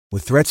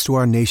With threats to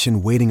our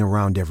nation waiting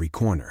around every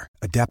corner,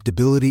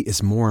 adaptability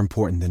is more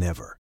important than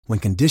ever. When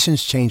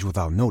conditions change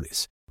without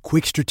notice,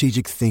 quick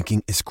strategic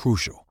thinking is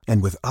crucial.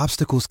 And with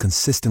obstacles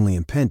consistently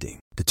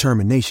impending,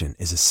 determination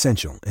is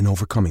essential in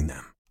overcoming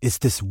them. It's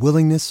this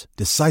willingness,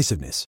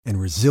 decisiveness, and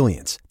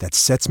resilience that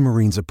sets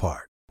Marines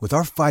apart. With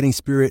our fighting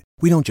spirit,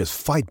 we don't just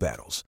fight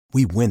battles,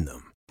 we win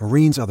them.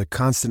 Marines are the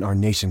constant our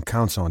nation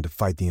counts on to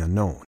fight the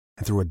unknown.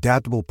 And through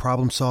adaptable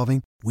problem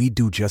solving, we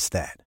do just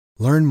that.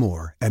 Learn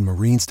more at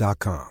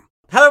marines.com.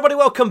 Hello everybody,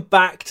 welcome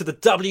back to the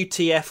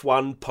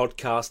WTF1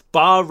 podcast,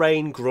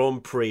 Bahrain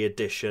Grand Prix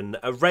edition.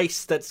 A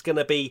race that's going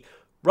to be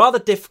rather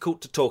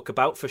difficult to talk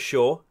about for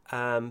sure,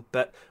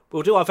 but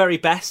we'll do our very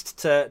best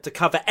to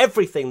cover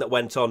everything that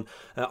went on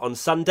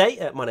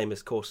Sunday. My name is,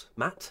 of course,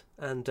 Matt,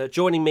 and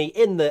joining me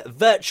in the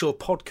virtual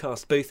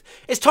podcast booth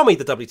is Tommy,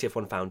 the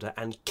WTF1 founder,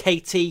 and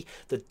Katy,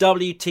 the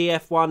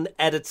WTF1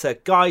 editor.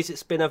 Guys,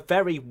 it's been a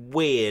very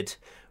weird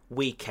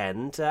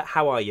weekend.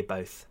 How are you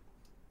both?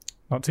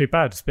 Not too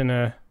bad. It's been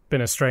a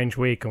strange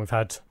week, and we've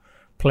had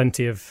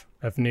plenty of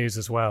news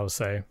as well.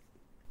 So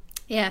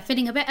yeah,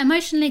 feeling a bit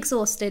emotionally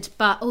exhausted,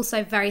 but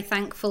also very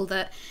thankful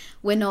that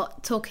we're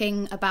not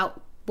talking about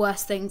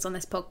worse things on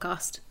this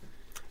podcast.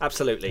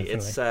 Absolutely.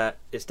 It's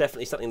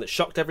definitely something that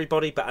shocked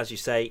everybody, but as you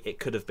say, it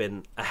could have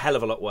been a hell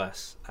of a lot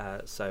worse.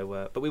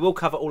 But we will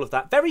cover all of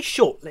that very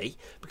shortly,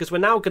 because we're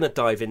now going to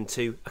dive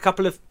into a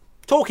couple of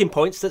talking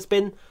points that's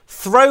been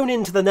thrown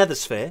into the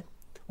nethersphere.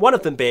 One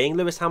of them being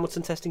Lewis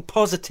Hamilton testing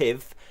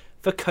positive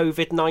for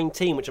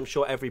COVID-19, which I'm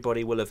sure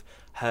everybody will have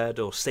heard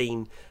or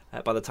seen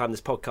by the time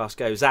this podcast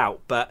goes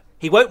out. But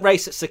he won't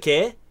race at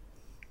Sakir,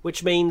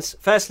 which means,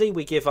 firstly,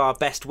 we give our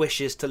best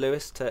wishes to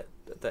Lewis. That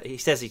he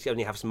says he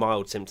only has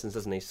mild symptoms,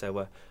 doesn't he?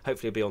 So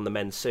hopefully he'll be on the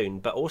mend soon.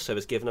 But also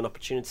has given an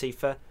opportunity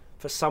for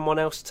someone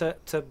else to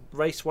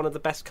race one of the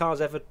best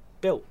cars ever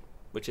built,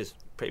 which is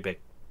pretty big.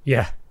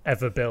 Yeah,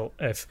 ever built.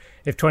 If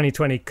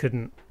 2020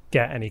 couldn't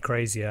get any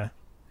crazier,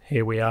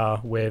 here we are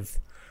with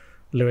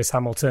Lewis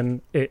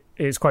Hamilton.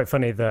 It's quite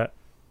funny that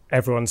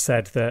everyone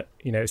said that,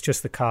 you know, it's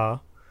just the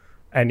car.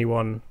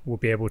 Anyone will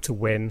be able to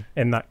win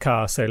in that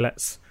car. So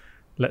let's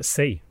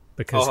see.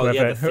 Because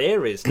the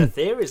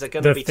theories are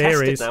going to be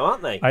tested now,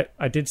 aren't they?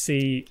 I did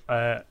see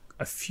a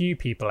few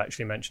people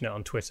actually mention it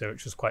on Twitter,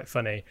 which was quite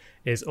funny.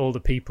 Is all the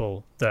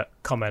people that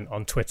comment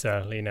on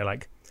Twitter, you know,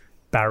 like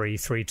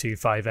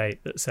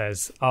Barry3258 that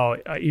says, "Oh,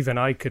 even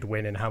I could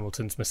win in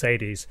Hamilton's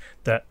Mercedes."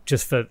 That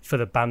just for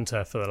the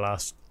banter for the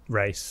last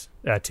race,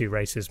 2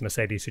 races,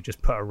 Mercedes would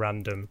just put a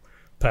random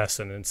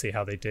person and see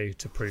how they do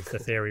to prove the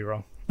theory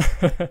wrong.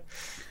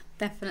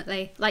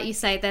 Definitely. Like you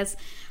say, there's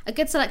a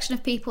good selection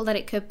of people that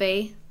it could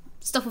be.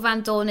 Stoffel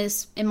Vandoorne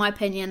is, in my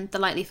opinion, the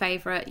likely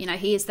favourite. You know,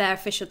 he is their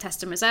official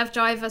test and reserve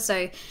driver,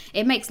 so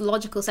it makes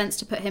logical sense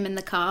to put him in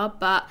the car.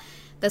 But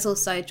there's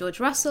also George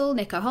Russell,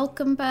 Nico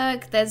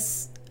Hülkenberg.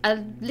 There's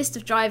a list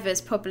of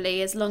drivers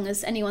probably as long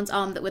as anyone's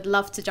arm that would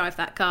love to drive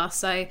that car.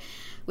 So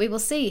we will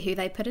see who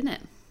they put in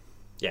it.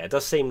 Yeah, it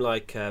does seem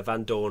like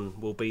Vandoorne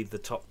will be the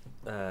top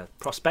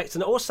prospect.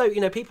 And also,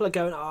 you know, people are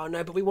going, oh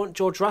no, but we want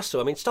George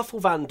Russell. I mean, Stoffel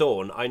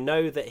Vandoorne, I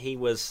know that he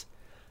was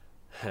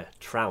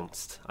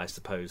trounced, I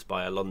suppose,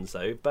 by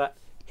Alonso, but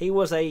he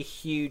was a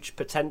huge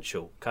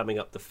potential coming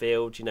up the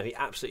field. You know, he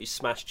absolutely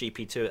smashed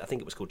GP2. I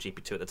think it was called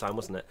GP2 at the time,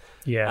 wasn't it?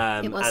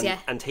 Yeah, it was.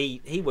 And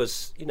he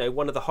was, you know,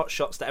 one of the hot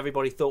shots that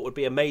everybody thought would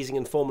be amazing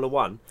in Formula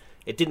One.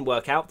 It didn't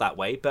work out that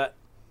way, but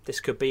this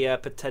could be a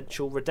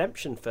potential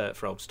redemption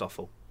for old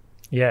Stoffel.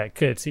 Yeah, it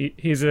could.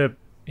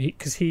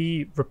 Because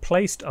he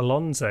replaced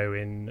Alonso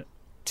in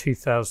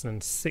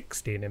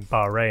 2016 in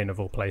Bahrain, of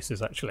all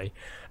places, actually.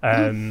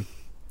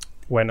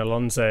 When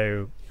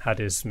Alonso had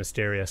his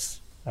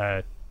mysterious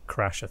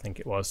crash, I think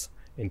it was,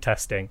 in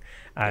testing,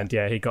 and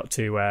he got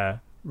to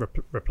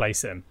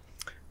replace him.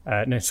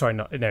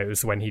 It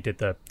was when he did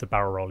the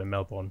barrel roll in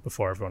Melbourne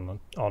before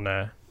everyone in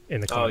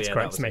the comments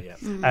corrects me.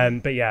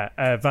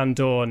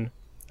 Vandoorne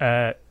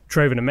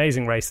drove an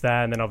amazing race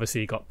there, and then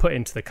obviously he got put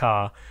into the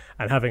car,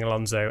 and having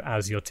Alonso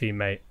as your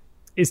teammate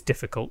is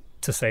difficult,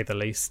 to say the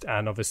least.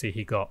 And obviously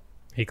he got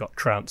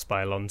trounced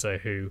by Alonso,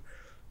 who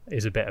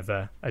is a bit of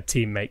a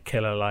teammate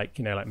killer, like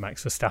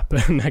Max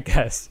Verstappen, I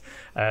guess,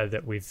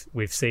 that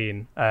we've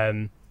seen.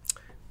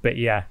 But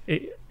yeah,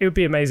 it would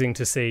be amazing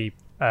to see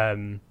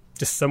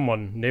just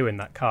someone new in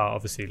that car.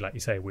 Obviously, like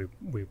you say, we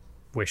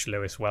wish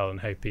Lewis well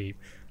and hope he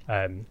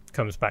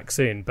comes back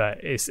soon.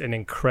 But it's an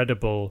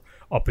incredible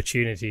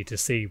opportunity to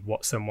see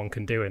what someone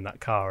can do in that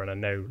car. And I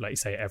know, like you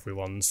say,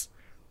 everyone's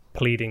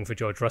pleading for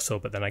George Russell,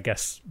 but then I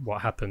guess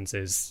what happens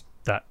is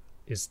that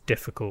is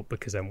difficult,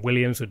 because then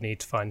Williams would need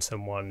to find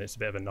someone. It's a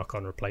bit of a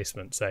knock-on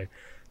replacement. So I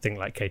think,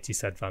 like Katy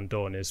said,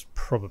 Vandoorne is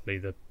probably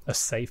a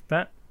safe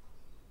bet.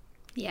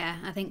 Yeah,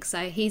 I think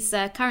so. He's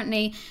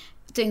currently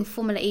doing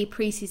Formula E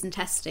pre-season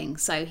testing,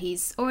 so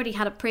he's already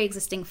had a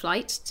pre-existing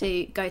flight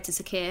to go to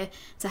Sakir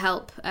to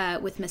help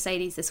with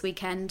Mercedes this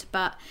weekend.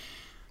 But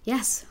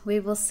yes, we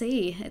will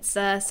see. It's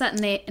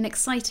certainly an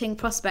exciting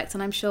prospect,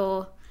 and I'm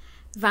sure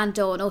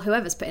Vandoorne, or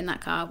whoever's put in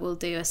that car, will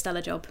do a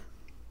stellar job.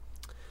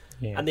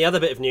 Yeah. And the other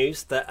bit of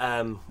news that,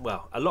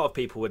 a lot of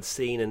people had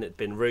seen and it had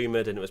been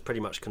rumoured and it was pretty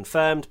much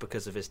confirmed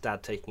because of his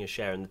dad taking a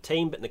share in the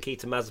team, but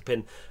Nikita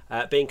Mazepin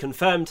being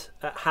confirmed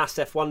at Haas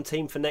F1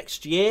 team for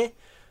next year.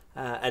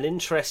 An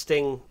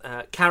interesting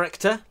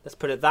character, let's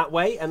put it that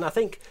way. And I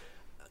think,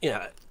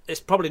 it's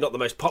probably not the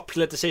most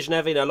popular decision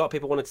ever. A lot of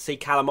people wanted to see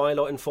Callum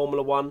Ilott in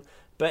Formula 1.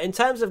 But in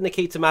terms of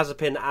Nikita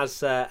Mazepin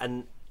as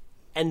an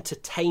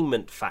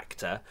entertainment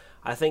factor,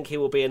 I think he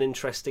will be an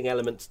interesting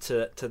element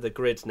to the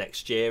grid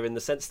next year, in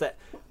the sense that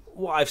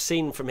what I've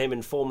seen from him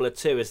in Formula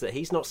 2 is that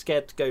he's not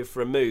scared to go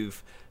for a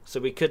move. So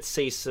we could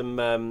see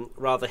some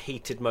rather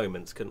heated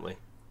moments, couldn't we?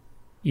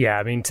 Yeah,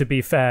 I mean, to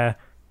be fair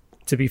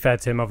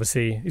to him,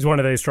 obviously, he's one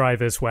of those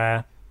drivers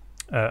where,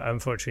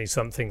 unfortunately,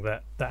 something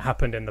that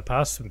happened in the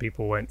past and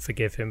people won't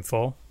forgive him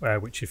for,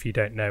 which, if you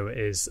don't know,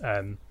 is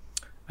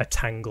a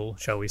tangle,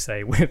 shall we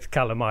say, with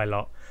Callum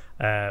Ilott,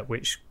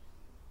 which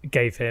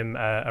gave him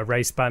a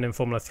race ban in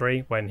Formula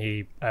 3 when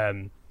he,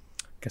 I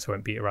guess I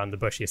won't beat around the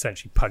bush, he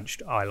essentially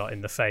punched Ilott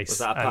in the face. Was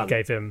that a pun? And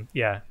gave him,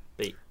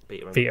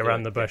 beat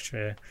around the bush.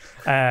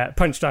 Yeah.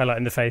 Punched Ilott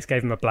in the face,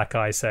 gave him a black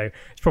eye, so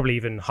it's probably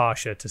even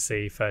harsher to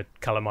see for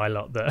Callum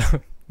Ilott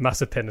that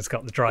Mazepin has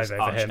got the drive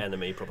over him.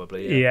 Enemy,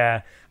 probably.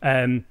 Yeah.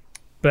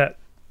 But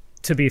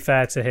to be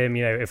fair to him,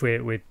 if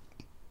we're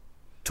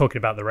talking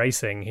about the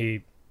racing,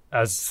 he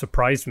has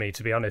surprised me,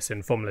 to be honest,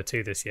 in Formula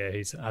 2 this year.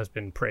 Has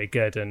been pretty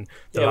good, and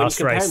the last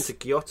when you compare race him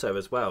to Giotto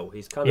as well,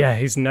 he's kind of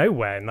he's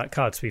nowhere in that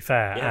car, to be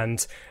fair. Yeah.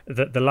 And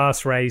the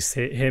last race,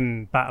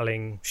 him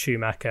battling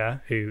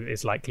Schumacher, who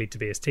is likely to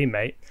be his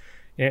teammate,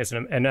 it's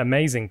an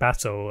amazing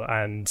battle,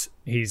 and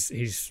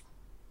he's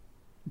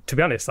to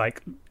be honest,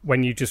 like,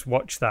 when you just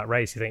watch that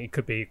race, you think it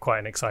could be quite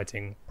an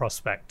exciting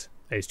prospect.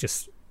 It's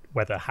just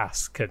whether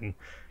Haas can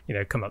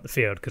come up the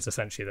field, because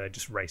essentially they're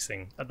just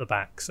racing at the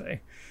back, so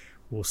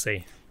we'll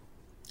see.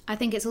 I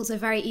think it's also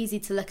very easy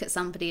to look at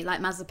somebody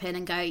like Mazepin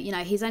and go,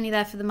 he's only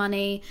there for the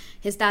money,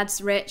 his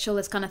dad's rich, all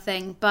this kind of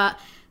thing. But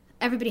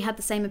everybody had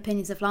the same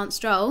opinions of Lance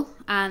Stroll,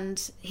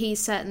 and he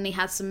certainly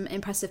had some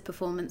impressive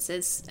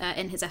performances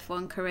in his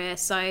F1 career.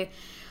 So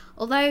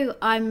although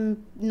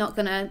I'm not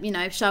going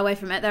to, shy away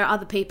from it, there are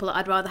other people that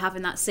I'd rather have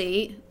in that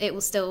seat. It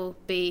will still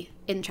be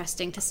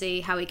interesting to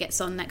see how he gets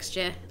on next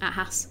year at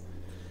Haas.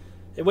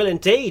 It will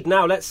indeed.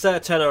 Now let's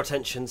turn our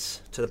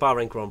attentions to the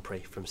Bahrain Grand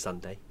Prix from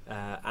Sunday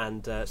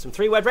and some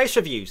 3-word race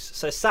reviews.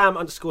 So Sam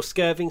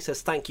 _Skirving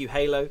says, thank you,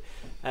 Halo.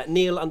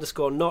 Neil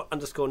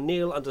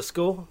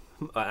 _not_Neil_.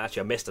 Actually,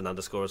 I missed an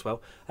underscore as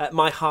well.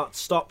 My heart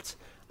stopped.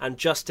 And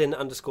Justin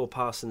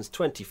 _Parsons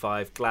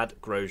 25. Glad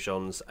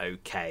Grosjean's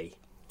okay.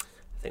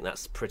 I think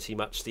that's pretty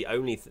much the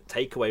only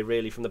takeaway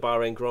really from the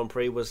Bahrain Grand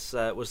Prix was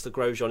the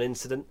Grosjean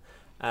incident.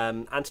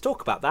 And to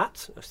talk about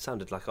that, it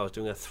sounded like I was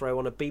doing a throw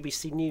on a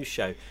BBC News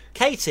show.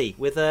 Katy,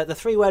 with the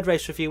 3-word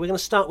race review, we're going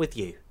to start with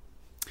you.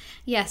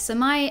 Yes, so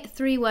my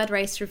 3-word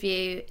race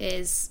review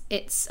is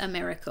It's a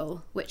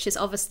Miracle, which is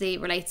obviously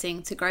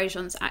relating to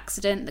Grosjean's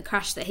accident, the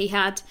crash that he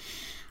had.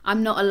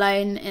 I'm not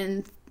alone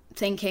in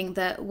thinking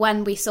that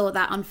when we saw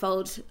that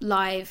unfold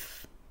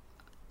live,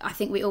 I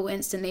think we all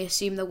instantly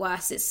assumed the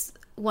worst. It's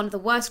one of the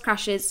worst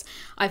crashes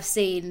I've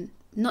seen,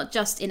 not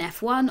just in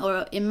F1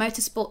 or in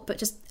motorsport, but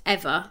just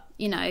ever.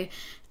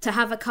 To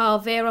have a car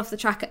veer off the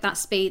track at that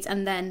speed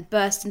and then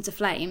burst into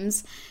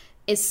flames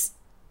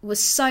was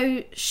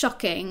so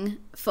shocking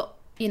for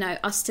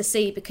us to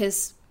see,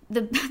 because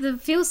the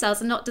fuel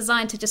cells are not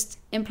designed to just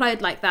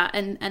implode like that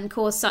and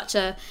cause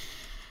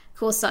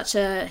such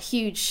a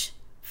huge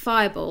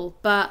fireball.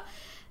 But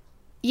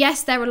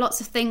yes, there were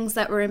lots of things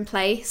that were in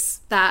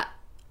place that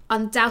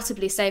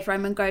undoubtedly saved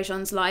Romain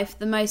Grosjean's life.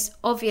 The most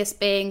obvious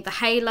being the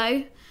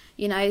halo,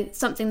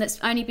 something that's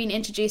only been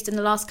introduced in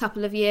the last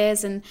couple of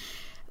years. And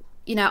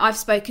I've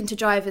spoken to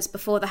drivers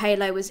before the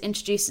halo was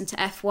introduced into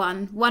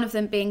F1, one of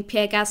them being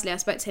Pierre Gasly. I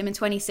spoke to him in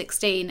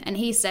 2016, and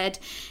he said,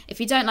 if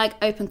you don't like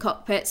open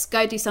cockpits,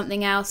 go do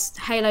something else.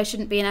 Halo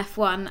shouldn't be in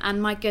F1.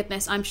 And my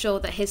goodness, I'm sure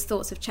that his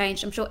thoughts have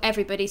changed. I'm sure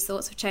everybody's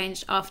thoughts have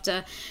changed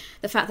after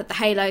the fact that the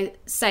halo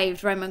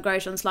saved Romain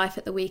Grosjean's life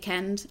at the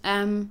weekend.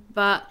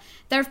 But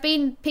there have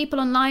been people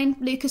online,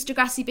 Lucas de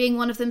Grassi being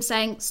one of them,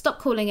 saying, stop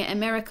calling it a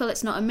miracle.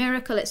 It's not a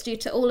miracle. It's due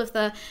to all of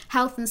the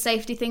health and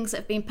safety things that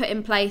have been put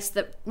in place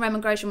that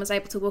Romain Grosjean was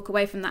able to walk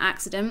away from that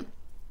accident.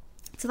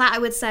 To that I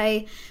would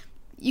say,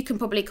 you can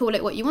probably call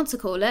it what you want to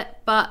call it,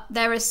 but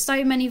there are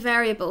so many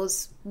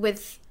variables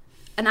with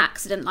an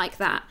accident like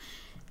that.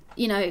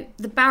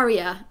 The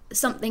barrier,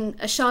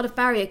 a shard of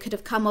barrier could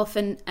have come off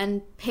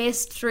and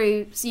pierced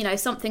through,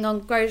 something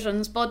on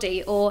Grosjean's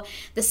body, or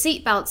the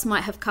seat belts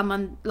might have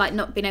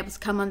not been able to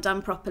come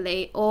undone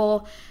properly,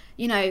 or,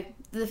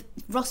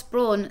 Ross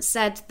Brawn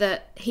said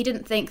that he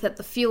didn't think that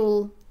the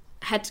fuel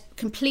had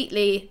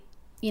completely,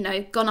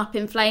 gone up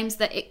in flames,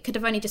 that it could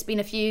have only just been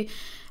a few,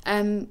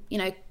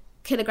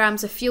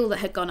 kilograms of fuel that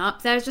had gone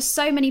up. There's just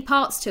so many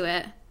parts to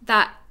it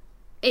that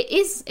it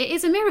is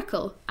a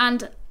miracle.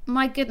 And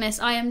my goodness,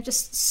 I am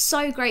just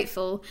so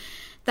grateful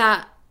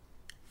that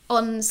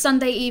on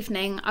Sunday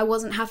evening I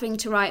wasn't having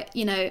to write,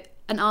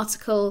 an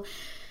article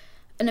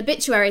an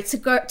obituary to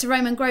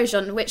Romain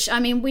Grosjean, which, I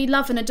mean, we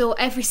love and adore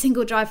every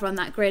single driver on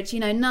that grid. You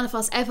know, none of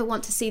us ever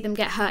want to see them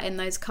get hurt in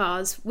those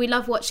cars. We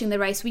love watching the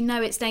race. We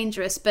know it's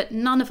dangerous, but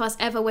none of us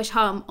ever wish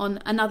harm on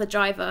another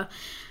driver.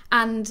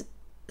 And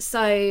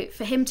so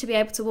for him to be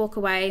able to walk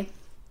away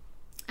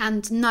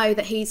and know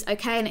that he's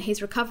okay and that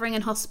he's recovering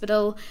in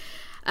hospital,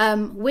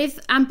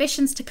 with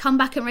ambitions to come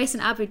back and race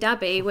in Abu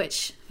Dhabi,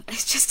 which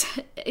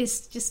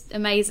is just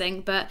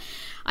amazing. But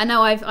I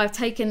know I've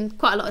taken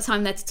quite a lot of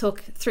time there to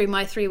talk through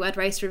my 3-word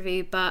race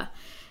review, but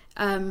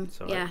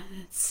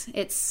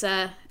it's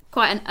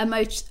quite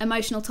an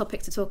emotional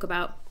topic to talk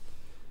about.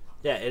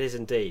 Yeah, it is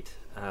indeed.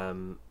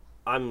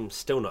 I'm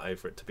still not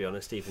over it, to be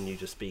honest. Even you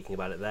just speaking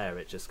about it there,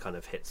 it just kind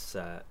of hits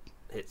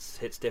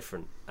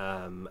different,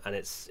 and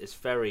it's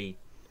very,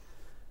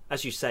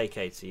 as you say,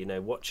 Katy. You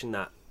know, watching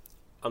that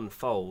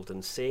unfold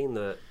and seeing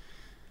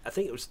I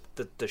think it was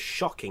the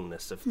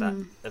shockingness of that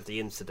of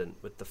the incident,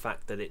 with the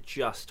fact that it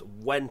just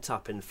went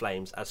up in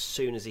flames as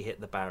soon as he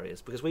hit the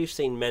barriers. Because we've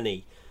seen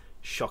many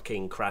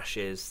shocking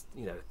crashes,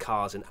 you know,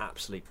 cars in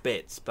absolute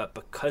bits, but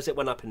because it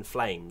went up in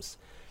flames,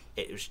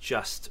 it was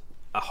just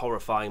a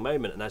horrifying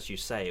moment. And as you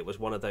say, it was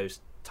one of those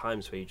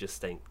times where you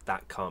just think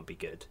that can't be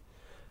good.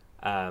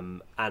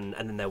 And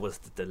then there was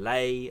the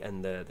delay,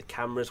 and the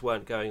cameras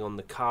weren't going on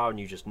the car, and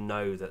you just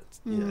know that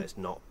you know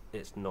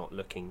it's not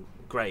looking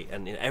great,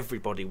 and you know,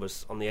 everybody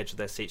was on the edge of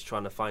their seats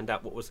trying to find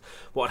out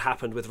what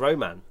happened with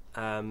Romain.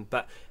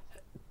 But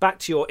back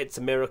to your, it's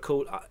a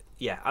miracle.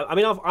 I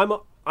mean,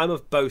 I'm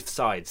of both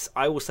sides.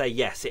 I will say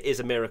yes, it is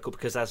a miracle,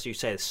 because as you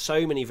say, there's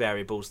so many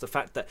variables. The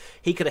fact that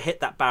he could have hit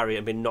that barrier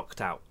and been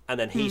knocked out, and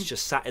then he's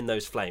just sat in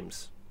those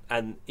flames,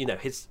 and you know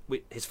his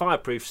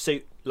fireproof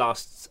suit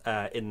lasts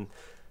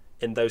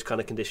in those kind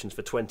of conditions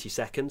for 20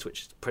 seconds,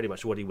 which is pretty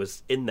much what he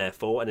was in there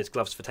for, and his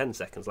gloves for 10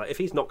 seconds. Like, if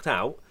he's knocked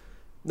out,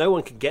 no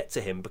one can get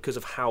to him because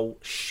of how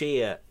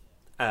sheer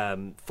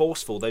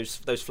forceful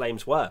those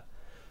flames were.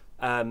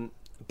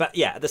 But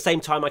yeah, at the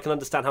same time, I can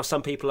understand how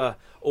some people are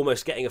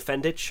almost getting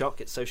offended, shock,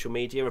 it's social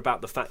media,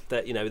 about the fact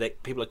that, you know,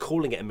 people are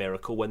calling it a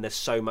miracle when there's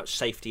so much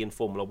safety in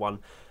Formula One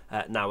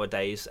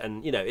nowadays.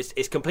 And, you know,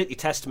 it's completely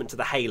testament to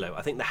the halo.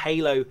 I think the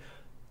halo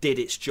did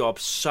its job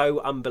so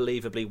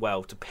unbelievably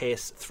well to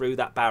pierce through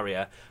that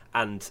barrier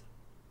and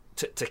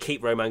to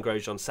keep Romain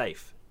Grosjean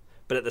safe.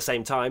 But at the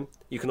same time,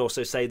 you can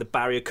also say the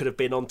barrier could have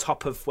been on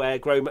top of where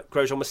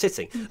Grosjean was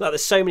sitting. Like,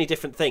 there's so many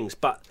different things,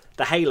 but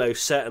the halo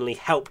certainly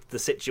helped the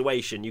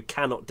situation. You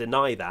cannot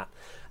deny that.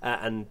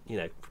 And, you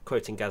know,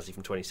 quoting Gasly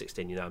from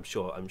 2016, you know, I'm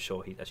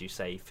sure he, as you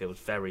say, feels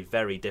very,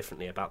 very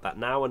differently about that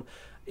now. And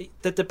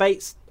the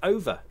debate's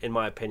over, in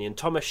my opinion.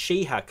 Thomas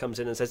Sheeha comes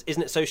in and says,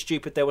 isn't it so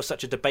stupid there was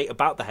such a debate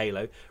about the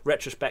halo?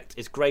 Retrospect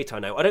is great, I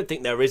know. I don't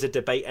think there is a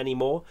debate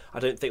anymore. I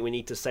don't think we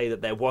need to say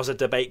that there was a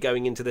debate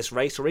going into this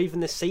race or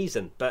even this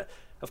season. But,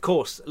 of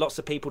course, lots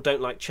of people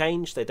don't like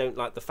change. They don't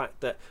like the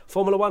fact that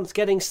Formula One's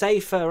getting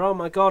safer. Oh,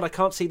 my God, I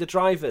can't see the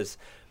drivers.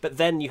 But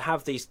then you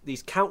have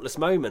these countless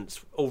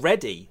moments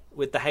already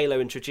with the halo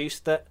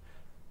introduced that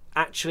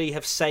actually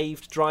have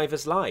saved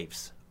drivers'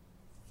 lives.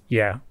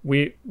 Yeah,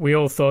 we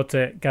all thought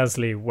it.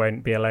 Gasly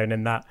won't be alone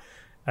in that.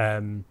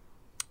 I'm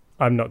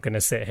not going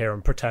to sit here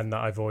and pretend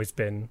that I've always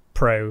been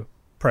pro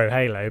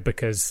Halo,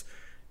 because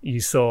you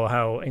saw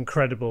how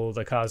incredible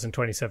the cars in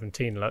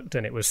 2017 looked,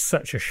 and it was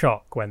such a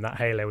shock when that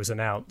Halo was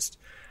announced.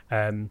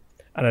 And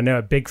I know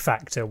a big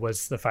factor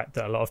was the fact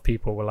that a lot of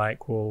people were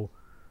like, well,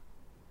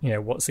 you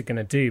know, what's it going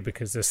to do?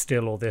 Because there's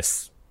still all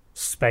this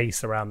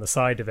space around the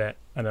side of it,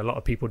 and a lot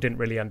of people didn't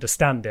really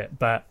understand it.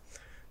 But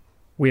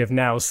we have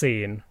now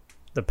seen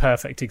the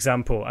perfect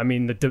example. I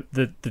mean,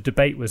 the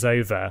debate was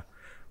over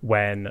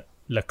when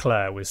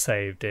Leclerc was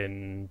saved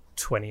in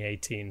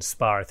 2018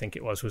 Spa, I think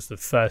it was the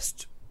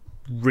first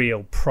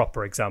real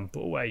proper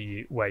example where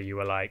you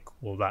were like,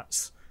 well,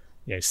 that's,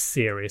 you know,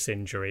 serious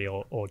injury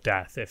or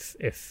death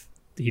if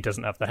he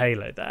doesn't have the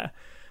halo there.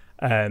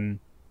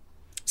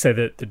 So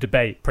the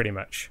debate pretty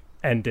much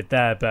ended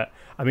there. But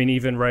I mean,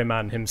 even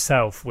Romain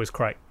himself was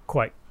quite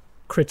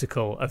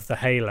critical of the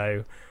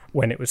halo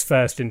when it was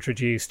first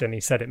introduced, and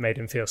he said it made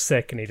him feel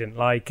sick and he didn't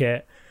like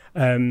it.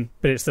 But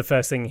it's the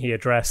first thing he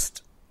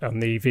addressed on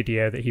the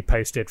video that he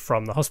posted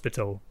from the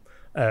hospital.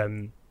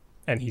 And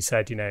he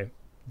said, you know,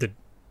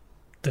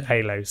 the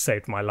halo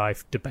saved my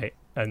life debate,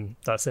 and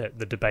that's it.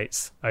 The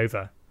debate's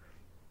over.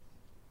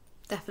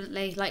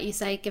 Definitely, like you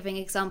say, giving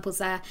examples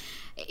there.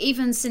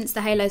 Even since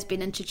the halo's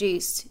been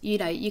introduced, you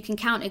know, you can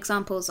count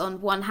examples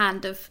on one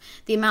hand of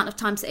the amount of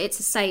times that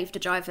it's saved a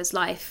driver's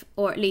life,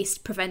 or at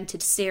least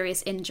prevented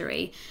serious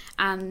injury.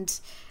 And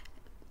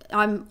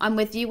I'm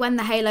with you. When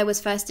the halo was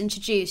first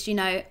introduced, you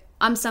know,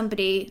 I'm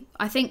somebody,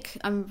 I think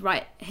I'm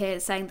right here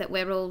saying that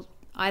we're all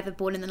either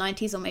born in the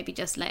 90s or maybe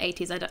just late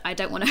 80s. I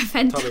don't want to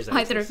offend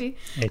either of you.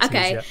 80s,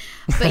 okay, yeah.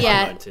 But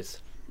yeah. 90s.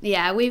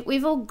 Yeah,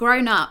 we've all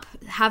grown up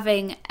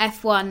having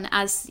F1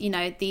 as, you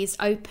know, these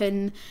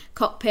open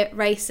cockpit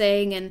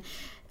racing, and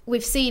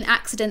we've seen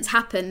accidents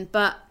happen.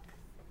 But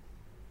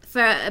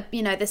for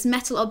this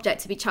metal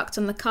object to be chucked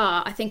on the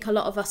car, I think a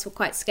lot of us were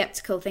quite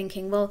skeptical,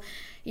 thinking, well,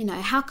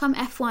 how come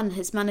F1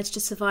 has managed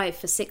to survive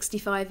for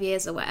 65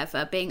 years or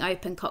whatever, being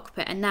open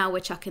cockpit, and now we're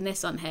chucking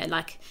this on here?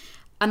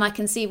 And I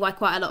can see why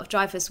quite a lot of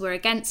drivers were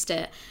against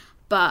it,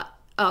 but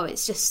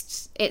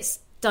it's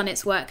done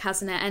its work,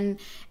 hasn't it? And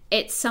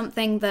it's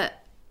something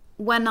that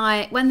when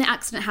the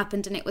accident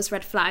happened and it was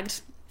red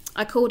flagged,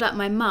 I called up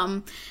my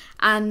mum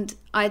and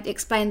I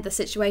explained the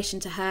situation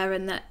to her,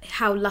 and that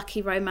how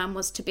lucky Roman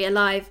was to be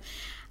alive.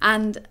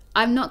 And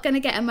I'm not going to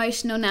get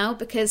emotional now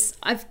because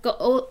I've got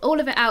all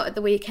of it out at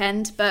the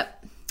weekend,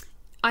 but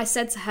I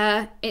said to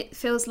her, it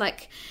feels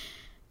like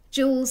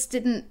Jules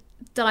didn't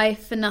die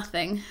for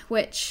nothing,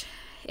 which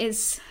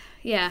is,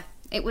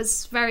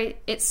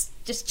 it's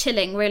just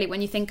chilling really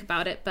when you think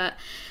about it. But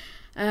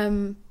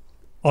on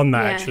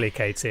that, actually,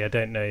 Katy, I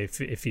don't know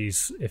if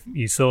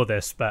you saw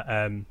this, but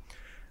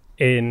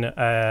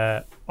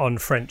on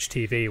French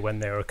TV when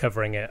they were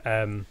covering it,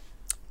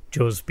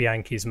 Jules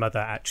Bianchi's mother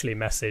actually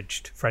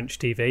messaged French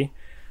TV,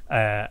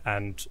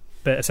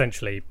 but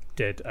essentially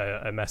did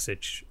a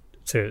message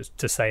to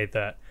say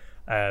that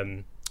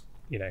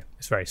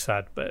it's very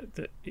sad, but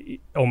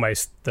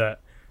almost that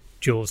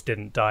Jules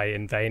didn't die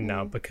in vain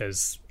now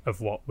because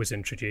of what was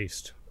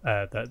introduced.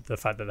 That the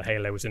fact that the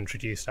halo was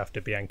introduced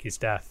after Bianchi's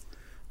death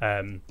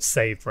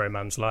saved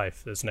Roman's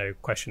life. There's no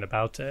question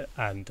about it,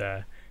 and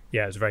it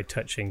was very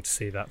touching to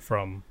see that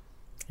from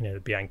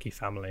the Bianchi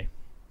family.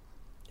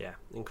 Yeah,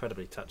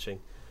 incredibly touching.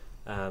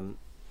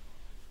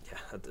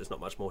 There's not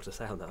much more to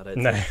say on that, I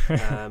don't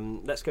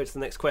think. Let's go to the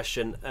next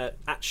question.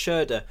 At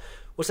Sherder,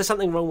 was there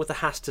something wrong with the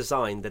Haas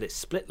design that it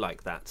split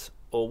like that,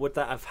 or would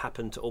that have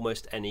happened to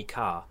almost any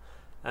car?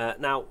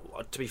 Now,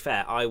 to be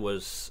fair, I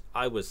was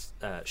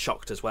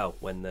shocked as well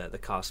when the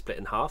car split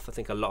in half. I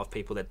think a lot of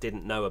people that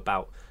didn't know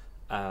about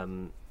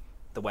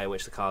the way in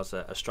which the cars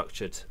are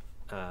structured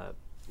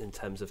in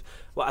terms of...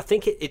 Well, I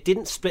think it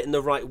didn't split in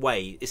the right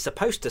way. It's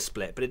supposed to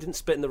split, but it didn't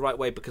split in the right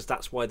way because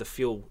that's why the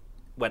fuel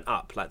went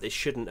up. Like, it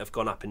shouldn't have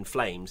gone up in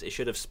flames. It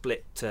should have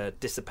split to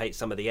dissipate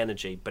some of the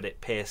energy, but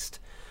it pierced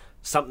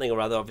something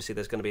or other. Obviously,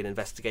 there's going to be an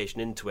investigation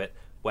into it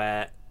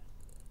where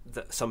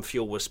some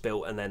fuel was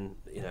spilt and then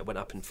it went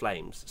up in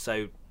flames.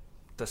 So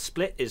the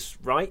split is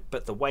right,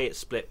 but the way it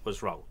split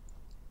was wrong.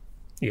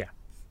 Yeah,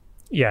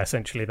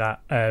 essentially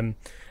that.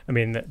 I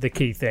mean, the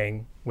key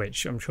thing,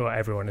 which I'm sure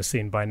everyone has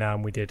seen by now,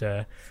 and we did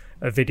a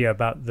video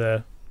about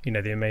the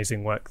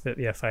amazing work that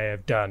the FIA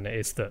have done,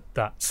 is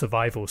that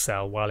survival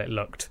cell, while it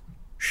looked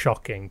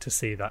shocking to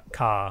see that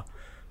car,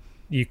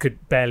 you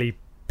could barely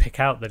pick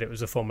out that it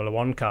was a Formula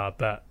One car,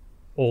 but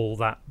all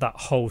that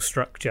whole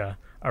structure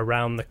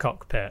around the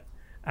cockpit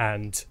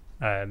and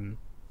the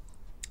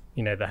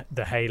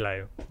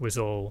halo was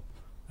all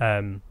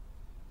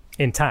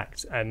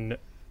intact. And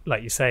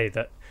like you say,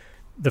 that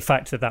the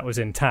fact that was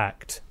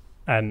intact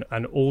and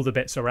all the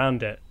bits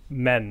around it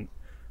meant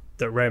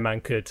that Roman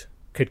could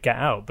get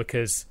out,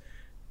 because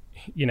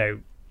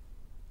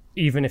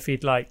even if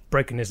he'd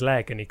broken his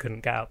leg and he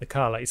couldn't get out the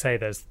car, like you say,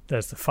 there's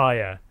the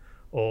fire,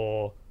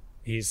 or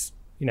he's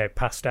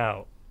passed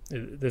out,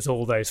 there's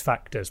all those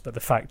factors, but the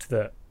fact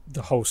that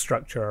the whole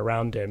structure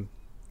around him,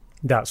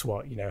 that's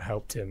what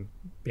helped him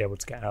be able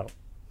to get out.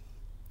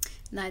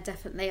 No,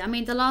 definitely. I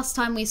mean, the last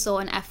time we saw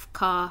an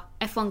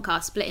F1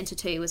 car split into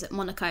two was at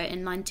Monaco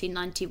in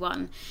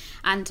 1991,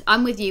 and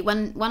I'm with you.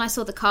 When I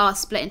saw the car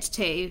split into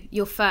two,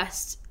 your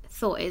first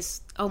thought is,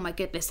 oh my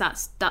goodness,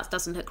 that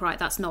doesn't look right.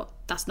 That's not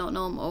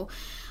normal.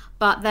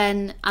 But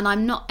then, and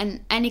I'm not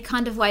in any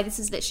kind of way, this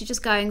is literally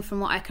just going from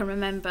what I can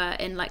remember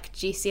in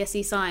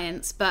GCSE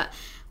science, but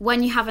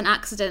when you have an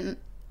accident,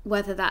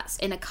 whether that's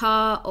in a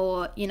car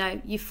or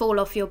you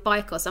fall off your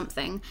bike or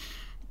something,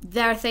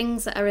 there are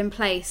things that are in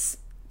place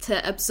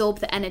to absorb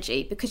the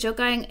energy, because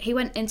he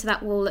went into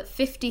that wall at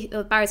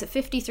barriers at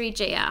 53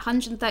 G at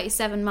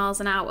 137 miles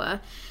an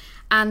hour,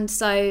 and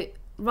so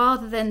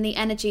rather than the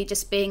energy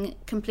just being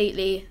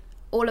completely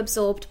all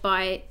absorbed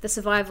by the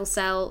survival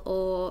cell,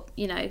 or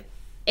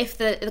if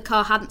the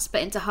car hadn't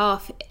split into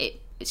half,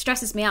 it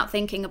stresses me out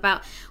thinking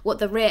about what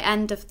the rear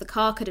end of the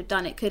car could have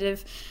done. It could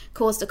have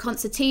caused a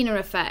concertina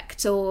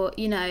effect, or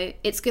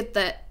it's good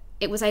that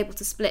it was able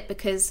to split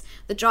because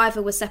the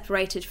driver was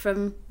separated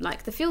from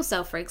the fuel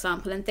cell, for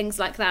example, and things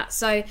like that.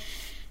 So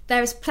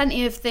there's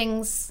plenty of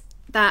things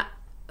that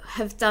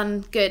have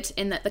done good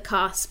in that the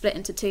car split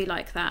into two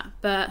like that.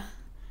 But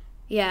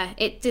yeah,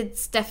 it did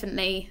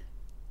definitely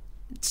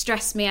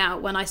stress me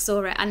out when I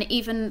saw it. And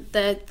even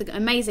the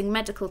amazing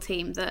medical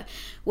team that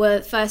were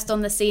first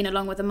on the scene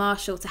along with a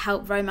marshal to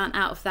help Roman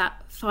out of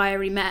that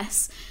fiery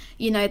mess,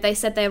 they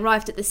said they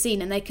arrived at the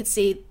scene and they could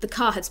see the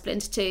car had split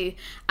into two,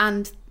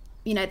 and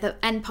the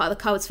end part of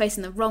the car was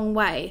facing the wrong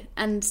way.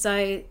 And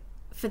so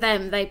for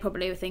them, they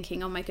probably were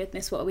thinking, oh my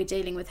goodness, what are we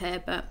dealing with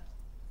here? But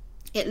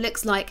it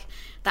looks like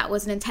that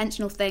was an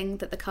intentional thing,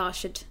 that the car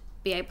should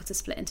be able to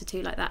split into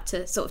two like that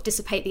to sort of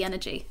dissipate the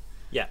energy.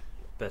 Yeah,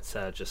 but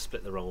just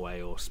split the wrong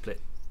way, or split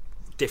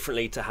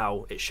differently to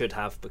how it should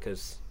have,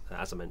 because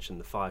as I mentioned,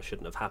 the fire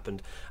shouldn't have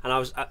happened. And I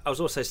was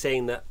also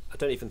seeing that I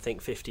don't even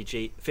think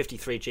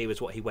 53G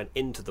was what he went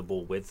into the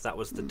wall with. That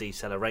was the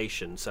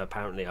deceleration. So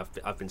apparently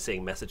I've been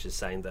seeing messages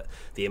saying that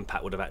the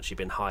impact would have actually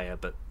been higher,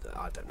 but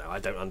I don't know. I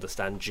don't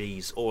understand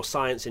G's or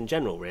science in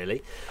general,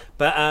 really.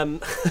 But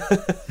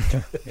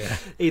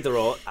either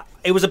or,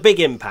 it was a big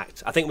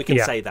impact. I think we can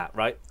say that,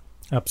 right?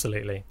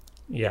 Absolutely.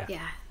 Yeah.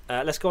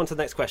 Let's go on to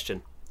the next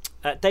question.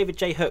 David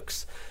J.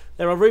 Hooks.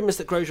 There are rumours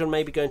that Grosjean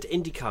may be going to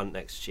IndyCar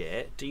next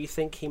year. Do you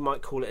think he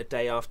might call it a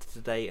day after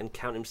today and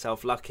count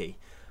himself lucky?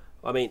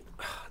 I mean,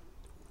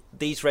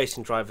 these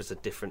racing drivers are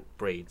different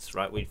breeds,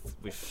 right?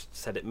 We've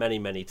said it many,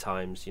 many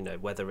times, you know,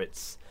 whether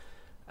it's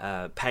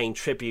paying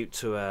tribute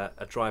to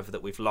a driver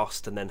that we've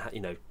lost and then,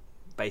 you know,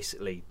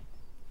 basically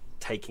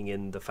taking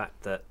in the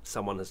fact that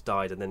someone has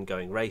died and then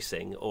going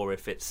racing, or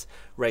if it's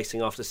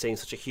racing after seeing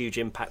such a huge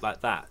impact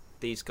like that.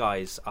 These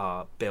guys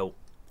are built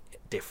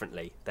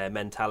differently. Their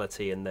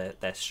mentality and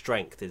their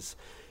strength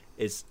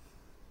is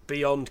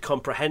beyond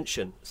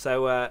comprehension.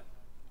 So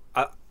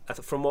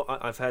from what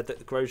I've heard,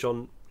 that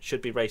Grosjean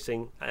should be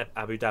racing at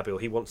Abu Dhabi, or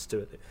he wants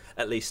to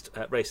at least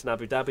race in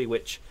Abu Dhabi,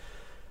 which,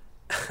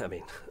 I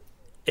mean,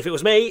 if it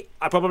was me,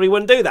 I probably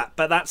wouldn't do that,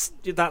 but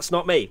that's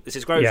not me. This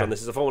is Grosjean.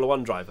 This is a Formula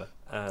 1 driver,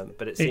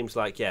 but it seems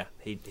like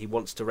he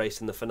wants to race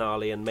in the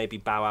finale and maybe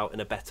bow out in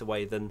a better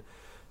way than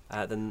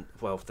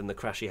the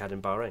crash he had in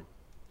Bahrain.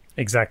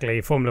 Exactly.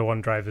 Formula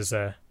 1 drivers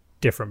are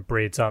different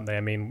breeds, aren't they?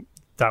 I mean,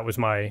 that was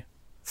my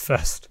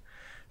first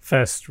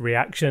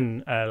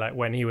reaction, like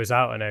when he was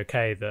out and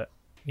okay, that,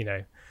 you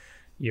know,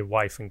 your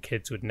wife and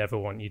kids would never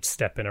want you to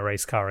step in a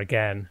race car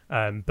again.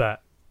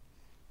 But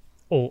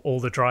all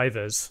the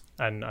drivers,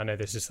 and I know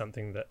this is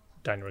something that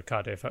Daniel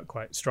Ricciardo felt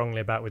quite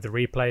strongly about with the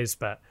replays,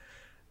 but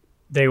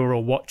they were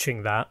all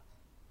watching that,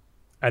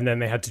 and then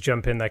they had to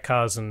jump in their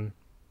cars and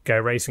go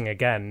racing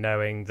again,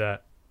 knowing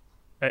that,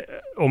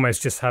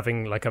 almost just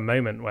having like a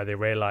moment where they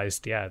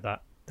realized,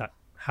 that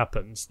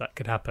happens, that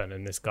could happen,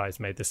 and this guy's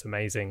made this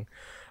amazing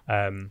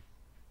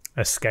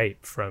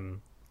escape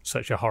from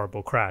such a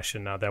horrible crash,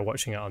 and now they're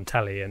watching it on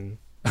telly, and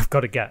I've got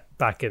to get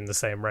back in the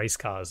same race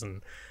cars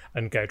and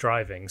go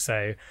driving.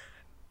 So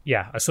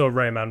I saw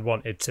Roman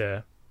wanted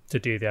to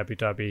do the Abu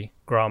Dhabi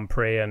Grand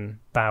Prix and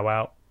bow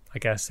out, I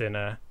guess, in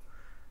a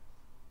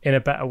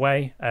better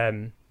way.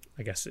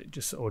 I guess it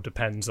just all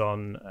depends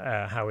on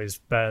how his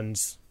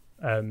burns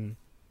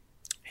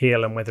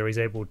heal and whether he's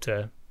able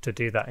to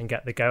do that and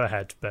get the go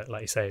ahead. But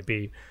like you say, it'd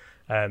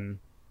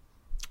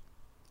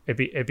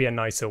be a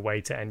nicer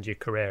way to end your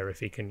career if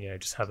he can, you know,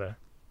 just have a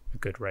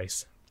good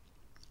race.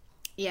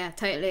 Yeah,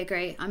 totally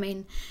agree. I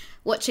mean,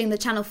 watching the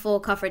Channel 4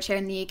 coverage here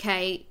in the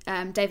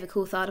UK, David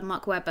Coulthard and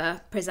Mark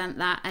Webber present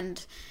that,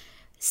 and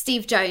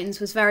Steve Jones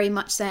was very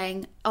much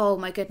saying, oh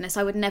my goodness,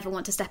 I would never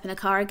want to step in a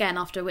car again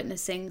after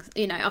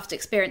after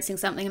experiencing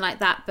something like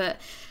that. But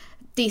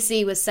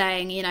DC was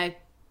saying, you know,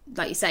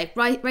 like you say,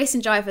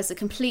 racing drivers are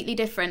completely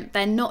different.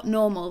 They're not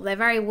normal. They're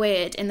very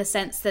weird in the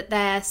sense that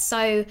they're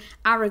so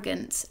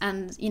arrogant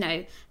and, you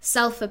know,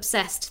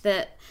 self-obsessed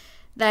that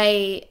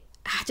they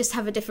just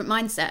have a different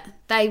mindset.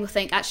 They will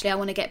think, actually, I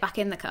want to get back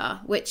in the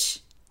car,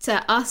 which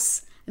to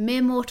us,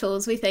 mere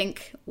mortals, we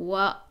think,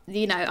 what?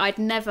 You know,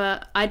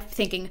 I'd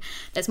thinking,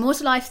 there's more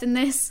to life than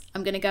this.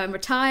 I'm going to go and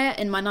retire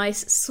in my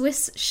nice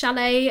Swiss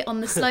chalet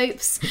on the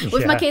slopes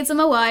with my kids and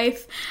my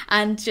wife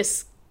and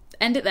just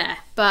end it there.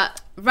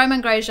 But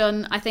Romain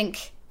Grosjean, I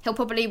think he'll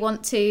probably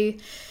want to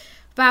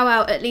bow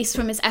out at least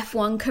from his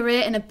F1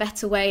 career in a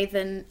better way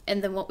than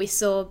what we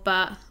saw.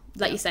 But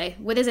like you say,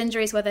 with his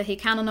injuries, whether he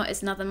can or not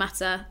is another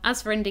matter.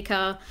 As for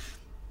IndyCar,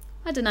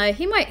 I don't know.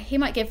 He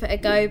might give it a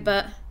go,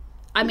 but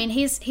I mean,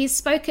 he's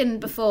spoken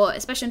before,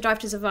 especially in Drive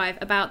to Survive,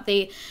 about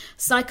the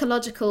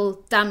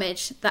psychological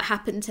damage that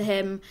happened to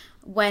him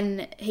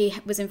when he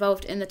was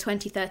involved in the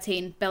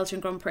 2013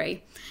 Belgian Grand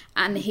Prix.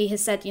 And he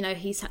has said, you know,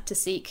 he's had to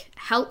seek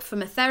help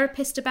from a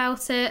therapist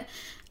about it.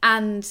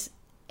 And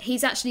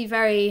he's actually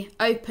very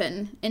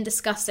open in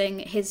discussing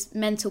his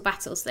mental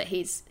battles that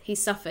he's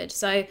suffered.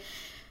 So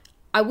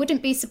I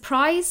wouldn't be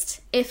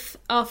surprised if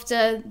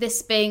after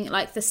this being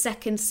like the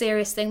second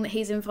serious thing that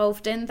he's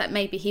involved in, that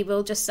maybe he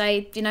will just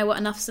say, you know what,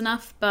 enough's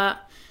enough. But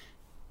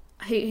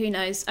who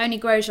knows? Only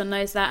Grosjean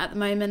knows that at the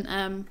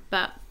moment.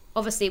 But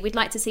obviously we'd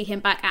like to see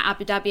him back at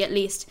Abu Dhabi at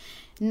least,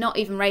 not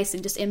even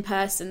racing, just in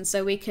person,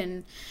 so we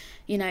can,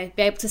 you know,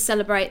 be able to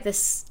celebrate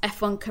this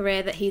F1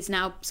 career that he's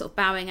now sort of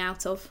bowing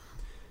out of.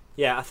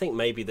 Yeah, I think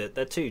maybe that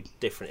they're two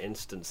different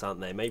incidents,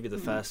 aren't they? Maybe the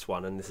first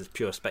one, and this is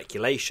pure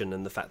speculation,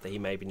 and the fact that he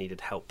maybe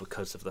needed help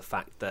because of the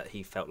fact that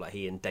he felt like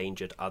he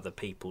endangered other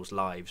people's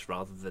lives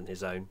rather than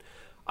his own.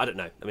 I don't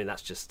know. I mean,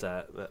 that's just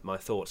my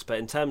thoughts. But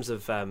in terms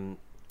of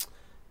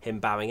him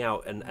bowing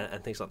out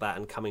and things like that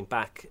and coming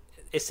back,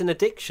 it's an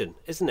addiction,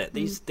 isn't it?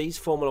 These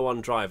Formula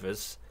 1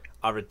 drivers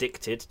are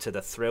addicted to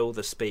the thrill,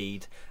 the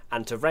speed,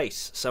 and to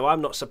race. So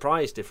I'm not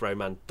surprised if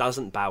Roman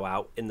doesn't bow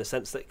out, in the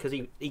sense that because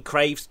he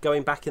craves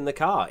going back in the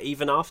car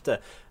even after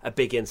a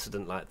big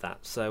incident like that.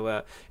 So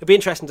it'll be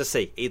interesting to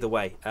see either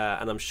way,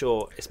 and I'm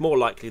sure it's more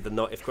likely than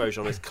not, if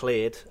Grosjean is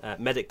cleared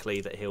medically,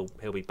 that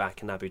he'll be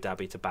back in Abu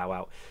Dhabi to bow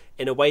out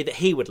in a way that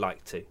he would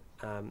like to.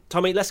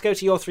 Tommy, let's go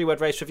to your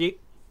 3-word race review.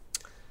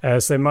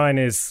 So mine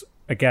is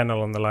again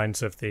along the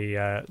lines of the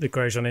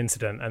Grosjean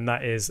incident, and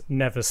that is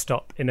never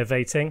stop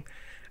innovating.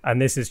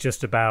 And this is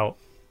just about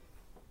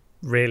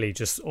really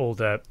just all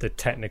the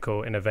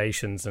technical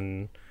innovations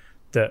and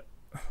that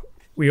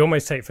we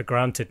almost take for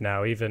granted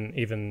now.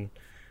 Even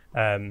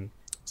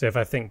so if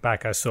I think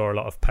back, I saw a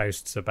lot of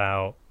posts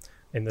about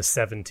in the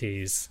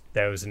 70s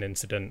there was an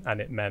incident and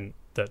it meant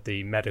that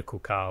the medical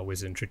car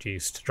was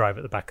introduced to drive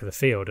at the back of the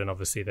field, and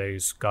obviously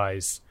those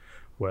guys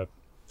were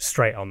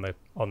straight on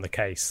the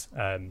case,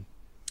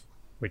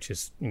 which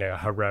is, you know, a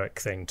heroic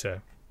thing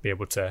to be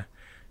able to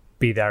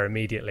be there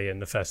immediately,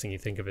 and the first thing you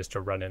think of is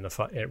to run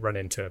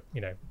into,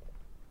 you know,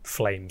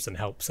 flames and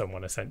help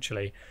someone,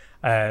 essentially.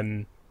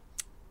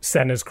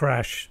 Senna's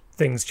crash,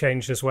 things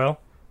changed as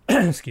well.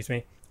 Excuse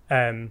me.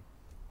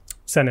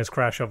 Senna's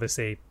crash,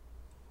 obviously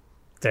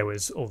there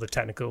was all the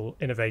technical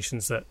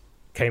innovations that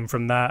came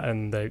from that,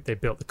 and they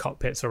built the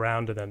cockpits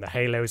around, and then the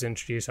halo was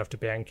introduced after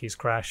Bianchi's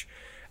crash.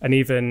 And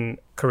even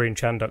Karun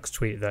Chandhok's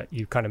tweet that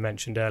you kind of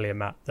mentioned earlier,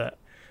 Matt, that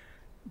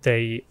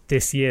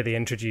this year they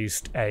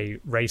introduced a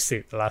race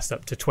suit that lasts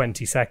up to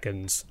 20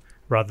 seconds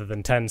rather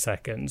than 10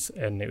 seconds,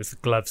 and it was the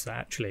gloves that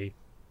actually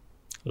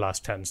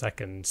last 10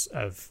 seconds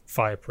of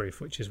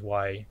fireproof, which is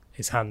why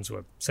his hands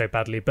were so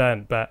badly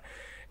burnt. But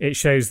it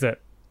shows that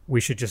we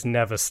should just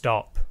never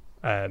stop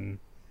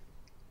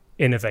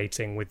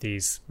innovating with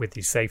these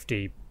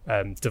safety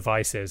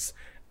devices.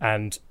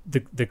 And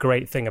the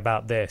great thing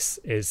about this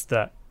is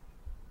that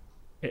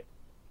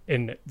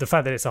in the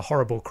fact that it's a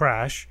horrible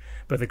crash,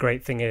 but the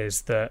great thing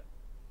is that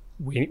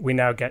we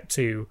now get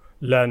to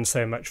learn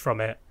so much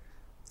from it,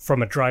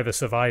 from a driver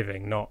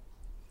surviving, not,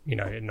 you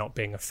know, it not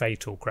being a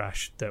fatal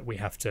crash that we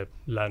have to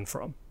learn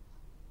from.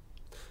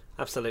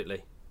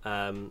 Absolutely.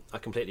 I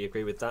completely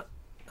agree with that.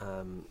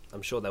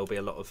 I'm sure there will be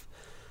a lot of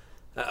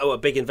a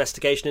big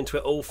investigation into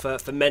it all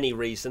for many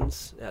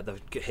reasons.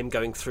 Him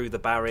going through the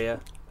barrier,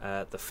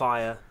 the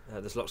fire.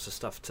 There's lots of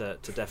stuff to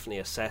definitely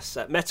assess.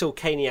 Metal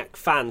Caniac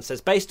Fan says,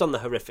 based on the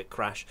horrific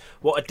crash,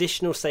 what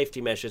additional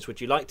safety measures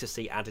would you like to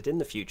see added in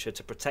the future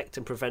to protect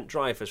and prevent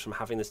drivers from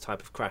having this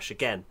type of crash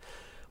again?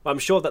 Well, I'm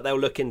sure that they'll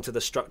look into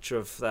the structure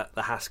of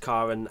the Haas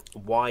car and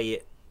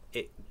why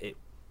it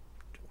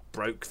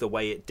broke the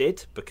way it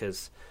did,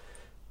 because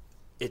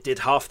it did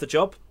half the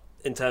job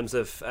in terms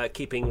of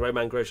keeping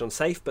Romain Grosjean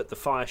safe, but the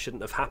fire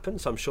shouldn't have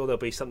happened. So I'm sure there'll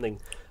be something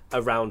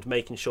around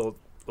making sure,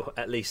 or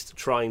at least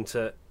trying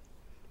to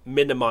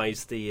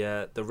minimise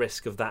the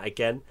risk of that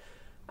again.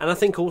 And I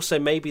think also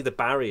maybe the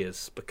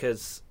barriers,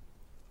 because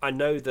I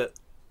know that,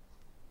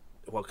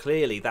 well,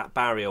 clearly that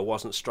barrier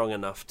wasn't strong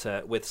enough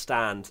to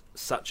withstand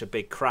such a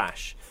big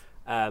crash.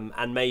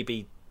 And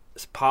maybe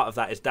part of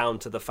that is down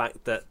to the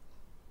fact that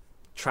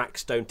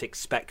tracks don't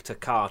expect a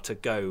car to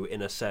go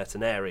in a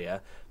certain area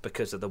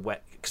because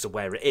of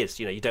where it is.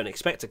 You know, you don't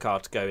expect a car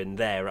to go in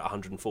there at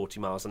 140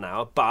 miles an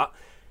hour, but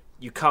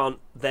you can't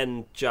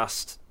then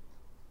just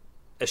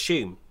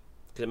assume,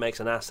 because it makes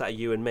an ass out of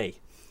you and me.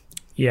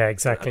 Yeah,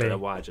 exactly. I don't know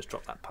why I just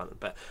dropped that pun,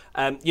 but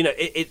you know,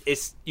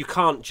 it's you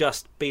can't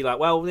just be like,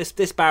 well,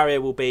 this barrier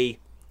it'll be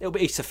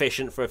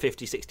sufficient for a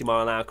 50-60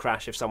 mile an hour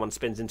crash if someone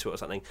spins into it or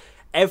something.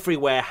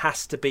 Everywhere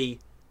has to be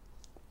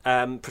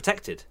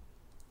protected.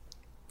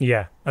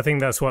 Yeah, I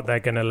think that's what they're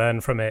going to learn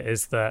from it,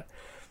 is that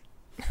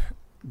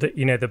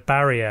you know, the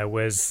barrier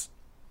was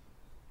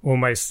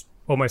almost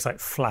like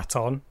flat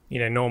on. You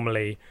know,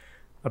 normally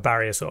a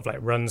barrier sort of like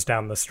runs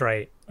down the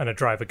straight and a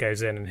driver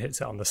goes in and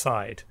hits it on the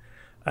side.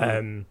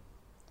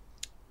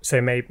 So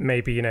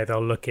maybe, you know,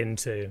 they'll look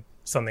into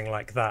something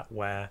like that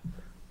where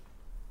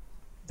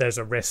there's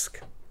a risk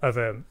of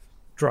a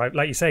drive,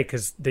 like you say,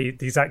 because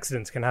these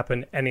accidents can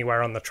happen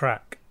anywhere on the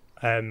track.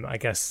 I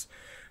guess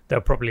they'll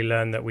probably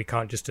learn that we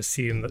can't just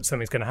assume that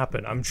something's going to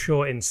happen. I'm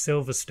sure in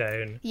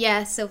Silverstone.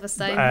 Yeah,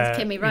 Silverstone with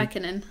Kimi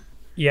Räikkönen.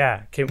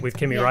 Yeah, with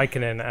Kimi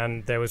Räikkönen,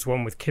 and there was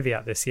one with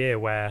Kvyat this year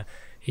where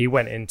he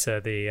went into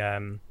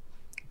the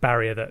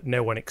barrier that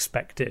no one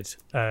expected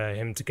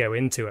him to go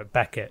into at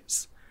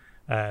Beckett's,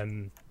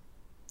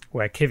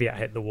 where Kvyat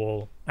hit the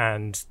wall,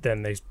 and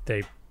then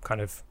they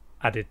kind of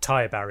added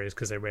tyre barriers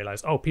because they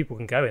realised, oh, people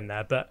can go in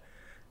there, but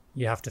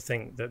you have to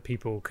think that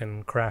people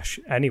can crash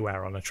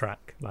anywhere on a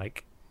track.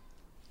 Like,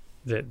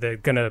 they're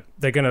gonna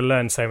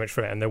learn so much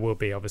from it, and there will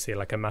be obviously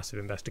like a massive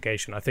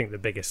investigation. I think the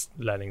biggest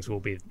learnings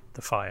will be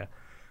the fire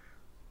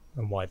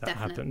and why that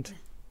happened.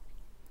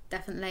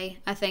 Definitely.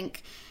 I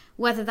think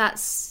whether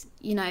that's,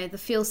 you know, the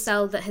fuel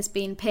cell that has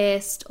been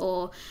pierced,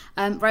 or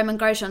Romain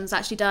Grosjean's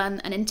actually done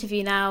an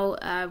interview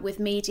now with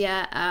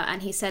media,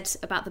 and he said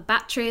about the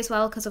battery as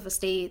well, because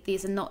obviously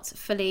these are not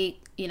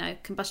fully, you know,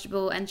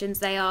 combustible engines.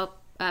 They are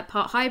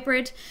part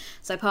hybrid,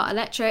 so part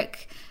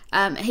electric.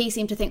 He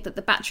seemed to think that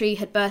the battery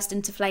had burst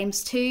into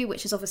flames too,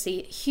 which is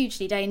obviously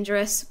hugely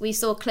dangerous. We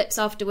saw clips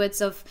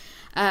afterwards of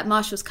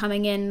marshals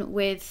coming in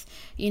with,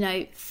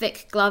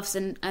 thick gloves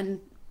and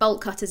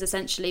bolt cutters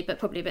essentially, but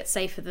probably a bit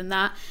safer than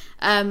that,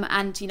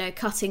 and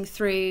cutting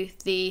through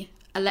the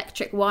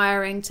electric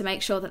wiring to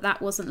make sure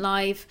that wasn't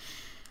live.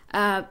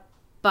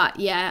 But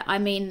yeah, I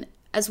mean,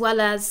 as well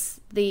as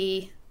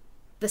the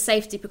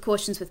safety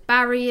precautions with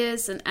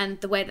barriers and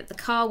the way that the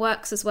car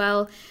works as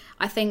well,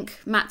 I think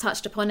Matt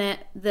touched upon it,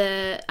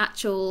 the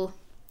actual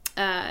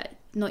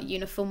not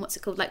uniform, what's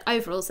it called, like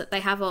overalls that they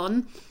have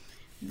on.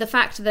 The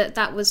fact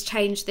that was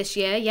changed this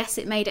year, yes,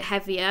 it made it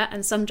heavier,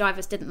 and some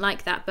drivers didn't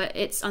like that, but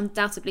it's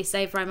undoubtedly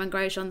saved Romain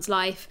Grosjean's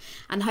life.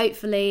 And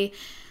hopefully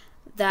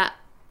that,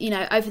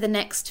 over the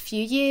next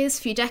few years,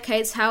 few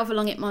decades, however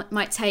long it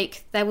might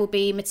take, there will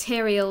be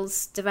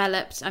materials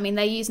developed. I mean,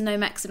 they use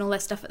Nomex and all their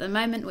stuff at the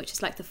moment, which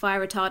is like the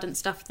fire retardant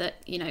stuff that,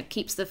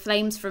 keeps the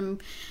flames from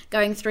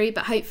going through.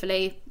 But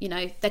hopefully,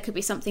 there could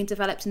be something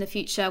developed in the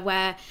future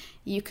where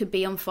you could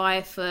be on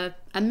fire for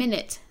a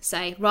minute,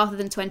 say, rather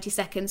than 20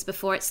 seconds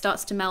before it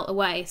starts to melt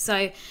away.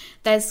 So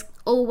there's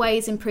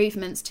always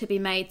improvements to be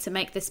made to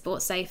make this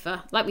sport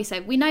safer. Like we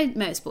said, we know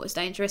motorsport is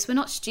dangerous. We're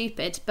not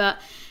stupid, but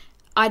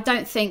I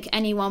don't think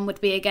anyone would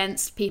be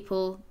against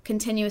people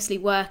continuously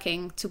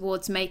working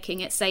towards making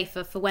it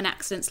safer for when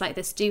accidents like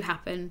this do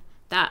happen,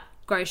 that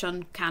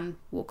Grosjean can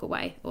walk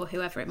away, or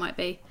whoever it might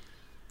be.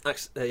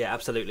 Yeah,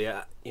 absolutely.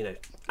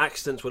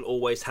 Accidents will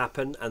always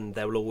happen, and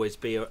there will always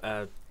be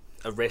a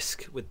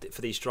risk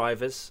for these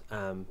drivers.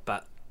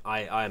 But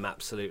I am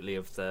absolutely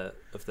of the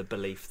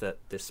belief that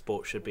this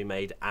sport should be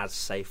made as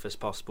safe as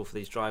possible for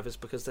these drivers,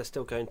 because they're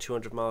still going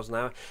 200 miles an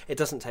hour. It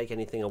doesn't take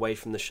anything away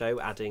from the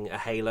show, adding a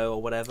halo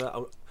or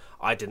whatever.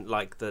 I didn't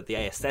like the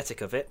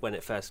aesthetic of it when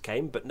it first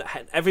came, but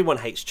everyone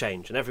hates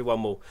change, and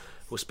everyone will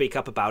speak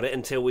up about it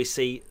until we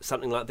see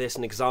something like this,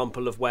 an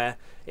example of where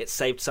it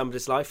saved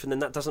somebody's life, and then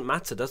that doesn't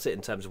matter, does it,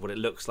 in terms of what it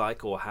looks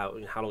like or how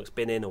long it's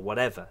been in or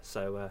whatever.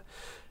 So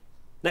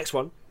next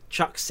one.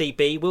 Chuck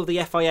CB, will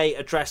the FIA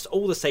address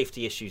all the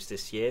safety issues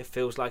this year?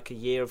 Feels like a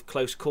year of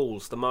close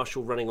calls. The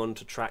marshal running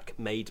onto track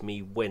made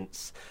me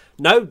wince.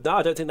 No,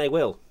 I don't think they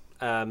will.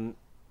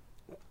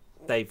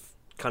 They've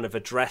kind of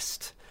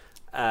addressed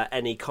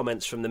any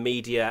comments from the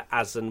media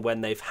as and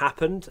when they've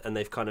happened, and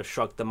they've kind of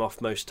shrugged them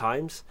off most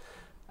times.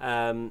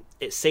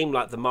 It seemed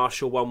like the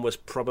marshal one was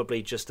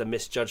probably just a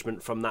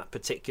misjudgment from that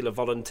particular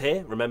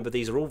volunteer. Remember,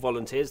 these are all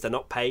volunteers, they're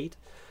not paid.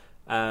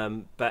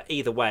 But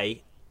either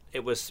way,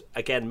 it was,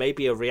 again,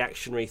 maybe a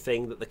reactionary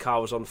thing that the car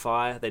was on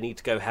fire. They need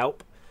to go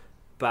help.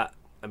 But,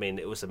 I mean,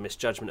 it was a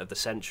misjudgment of the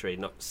century,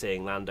 not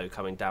seeing Lando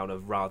coming down a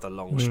rather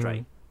long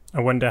straight. I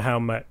wonder how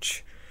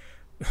much,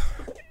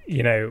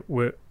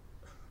 we're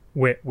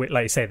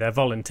like you say, they're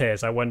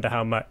volunteers. I wonder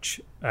how much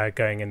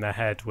going in their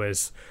head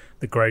was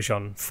the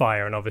Grosjean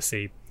fire. And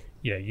obviously,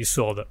 you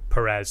saw that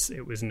Perez,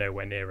 it was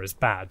nowhere near as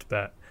bad.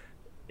 But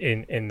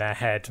in their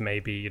head,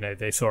 maybe,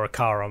 they saw a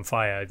car on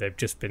fire. They've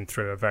just been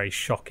through a very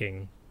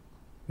shocking...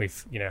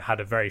 We've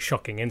had a very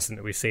shocking incident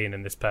that we've seen,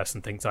 and this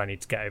person thinks I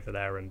need to get over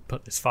there and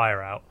put this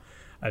fire out,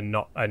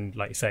 and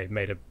like you say,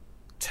 made a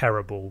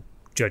terrible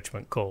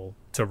judgment call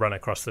to run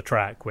across the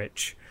track,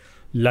 which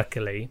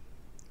luckily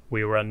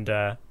we were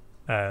under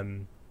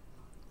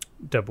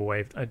double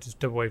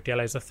waved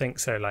yellows, I think.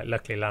 So like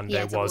luckily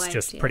Lando was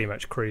just pretty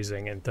much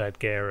cruising in third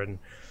gear,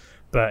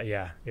 but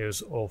yeah, it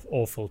was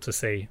awful to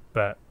see.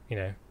 But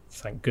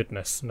thank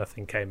goodness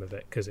nothing came of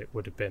it, because it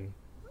would have been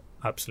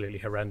absolutely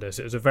horrendous.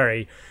 It was a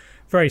very,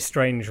 very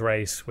strange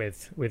race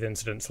with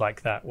incidents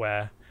like that,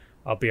 where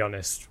I'll be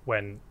honest,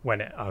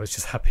 I was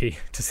just happy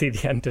to see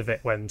the end of it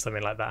when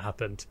something like that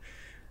happened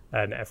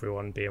and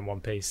everyone be in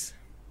one piece.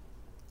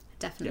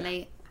 Definitely.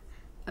 Yeah.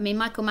 I mean,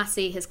 Michael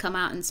Massey has come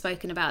out and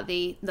spoken about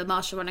the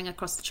marshal running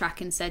across the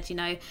track and said,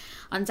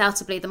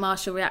 undoubtedly the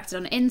marshal reacted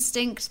on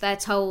instinct. They're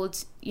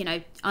told,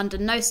 under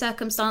no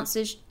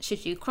circumstances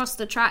should you cross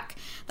the track.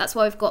 That's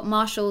why we've got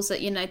marshals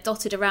that,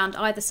 dotted around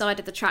either side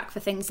of the track for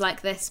things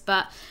like this.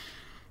 But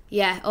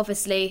yeah,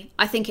 obviously,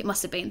 I think it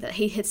must have been that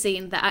he had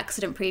seen the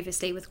accident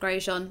previously with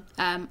Grosjean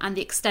and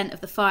the extent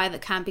of the fire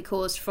that can be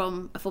caused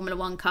from a Formula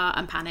One car,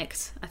 and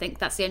panicked. I think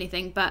that's the only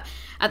thing. But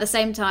at the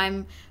same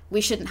time,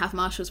 we shouldn't have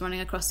marshals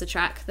running across the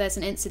track. There's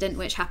an incident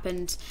which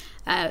happened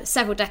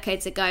several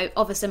decades ago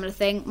of a similar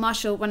thing.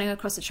 Marshal running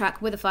across the track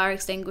with a fire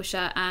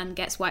extinguisher and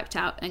gets wiped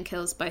out and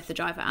kills both the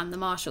driver and the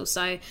marshal.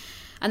 So,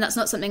 and that's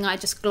not something I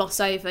just gloss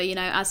over,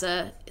 as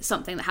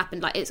something that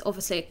happened. Like, it's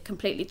obviously a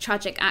completely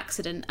tragic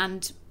accident,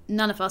 and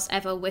none of us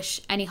ever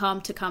wish any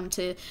harm to come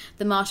to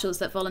the marshals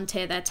that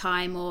volunteer their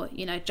time, or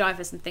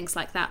drivers and things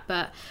like that.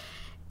 But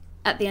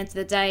at the end of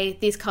the day,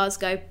 these cars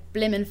go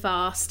blimmin'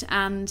 fast,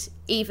 and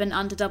even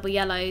under double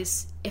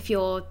yellows, if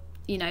you're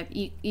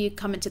you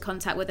come into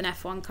contact with an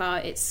F1 car,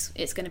 it's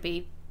going to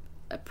be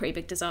a pretty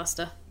big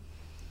disaster.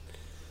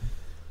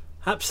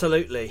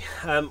 Absolutely.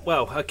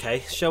 Well,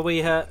 okay. Shall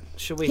we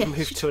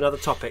move to another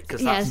topic?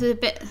 Because it's a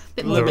bit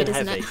morbid,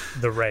 isn't it?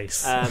 The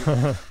race.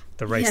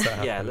 the race that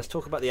happened. Yeah, let's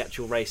talk about the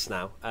actual race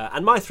now.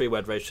 And my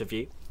 3-word race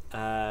review,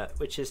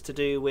 which is to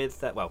do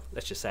with,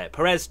 let's just say it.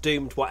 Perez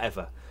doomed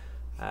whatever.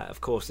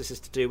 Of course, this is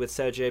to do with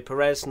Sergio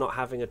Perez not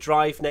having a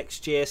drive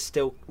next year,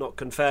 still not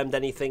confirmed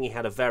anything. He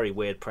had a very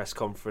weird press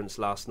conference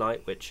last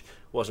night, which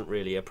wasn't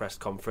really a press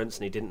conference,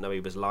 and he didn't know he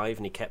was live,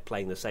 and he kept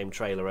playing the same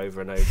trailer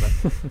over and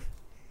over.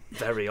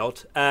 Very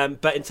odd.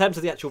 But in terms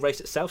of the actual race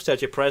itself,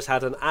 Sergio Perez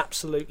had an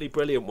absolutely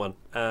brilliant one.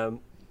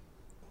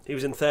 He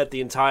was in third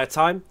the entire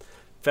time,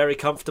 very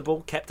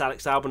comfortable, kept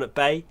Alex Albon at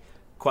bay.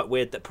 Quite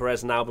weird that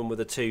Perez and Albon were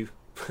the two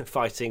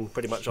fighting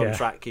pretty much on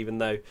track, even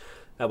though...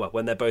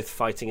 when they're both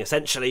fighting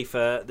essentially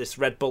for this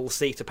Red Bull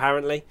seat,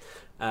 apparently.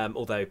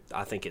 Although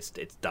I think it's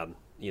done.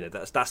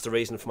 That's the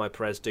reason for my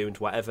Perez doomed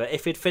whatever.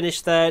 If he'd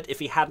finished third, if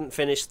he hadn't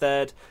finished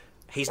third,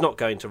 he's not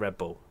going to Red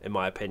Bull, in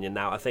my opinion.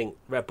 Now, I think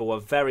Red Bull are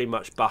very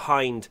much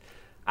behind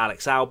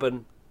Alex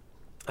Albon.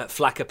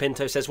 Flacker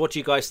Pinto says, what do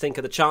you guys think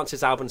of the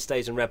chances Albon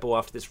stays in Red Bull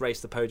after this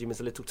race? The podium is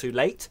a little too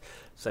late.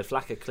 So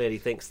Flacker clearly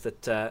thinks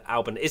that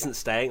Albon isn't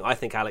staying. I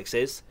think Alex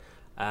is.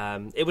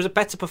 It was a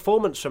better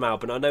performance from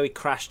Albon. I know he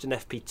crashed in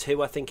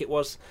FP2, I think it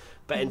was,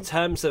 but in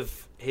terms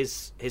of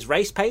his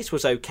race pace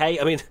was okay.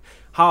 I mean,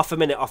 half a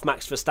minute off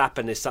Max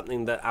Verstappen is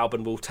something that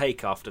Albon will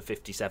take after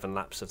 57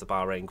 laps of the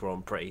Bahrain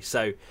Grand Prix.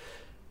 So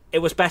it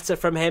was better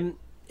from him.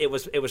 It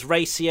was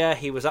racier.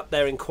 He was up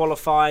there in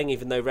qualifying,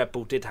 even though Red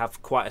Bull did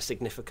have quite a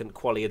significant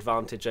quali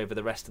advantage over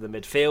the rest of the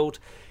midfield.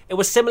 It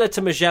was similar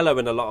to Mugello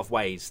in a lot of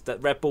ways,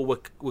 that Red Bull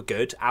were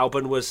good.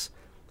 Albon was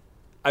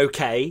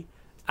okay.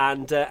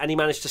 And he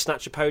managed to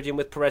snatch a podium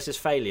with Perez's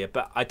failure.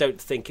 But I don't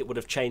think it would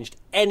have changed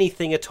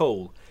anything at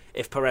all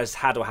if Perez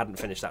had or hadn't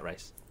finished that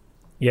race.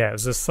 Yeah, it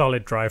was a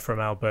solid drive from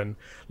Albon.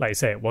 Like you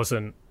say, it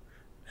wasn't,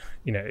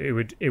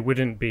 it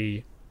wouldn't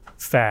be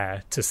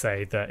fair to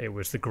say that it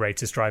was the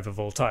greatest drive of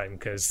all time,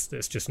 because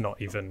it's just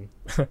not even,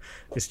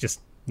 it's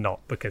just not,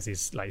 because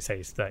he's, like you say,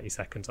 he's 30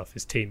 seconds off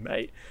his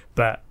teammate.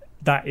 But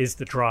that is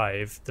the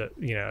drive that,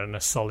 and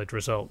a solid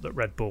result that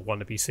Red Bull want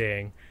to be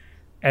seeing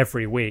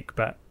every week.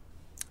 But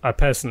I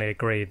personally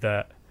agree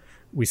that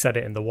we said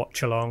it in the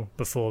watch along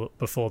before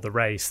the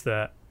race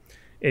that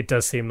it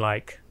does seem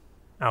like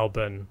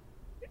Albon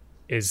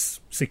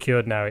is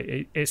secured now.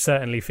 It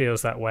certainly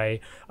feels that way.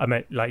 I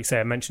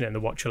mentioned it in the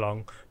watch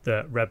along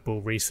that Red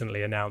Bull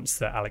recently announced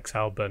that Alex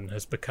Albon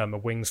has become a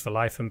Wings for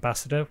Life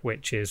ambassador,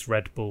 which is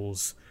Red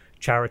Bull's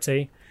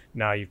charity.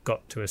 Now you've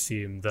got to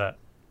assume that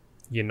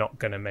you're not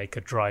going to make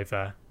a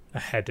driver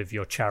ahead of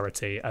your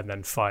charity and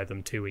then fire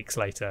them 2 weeks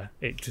later.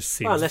 It just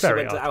seems unless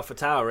very you went odd. to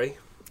AlphaTauri.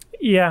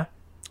 Yeah.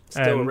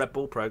 Still a Red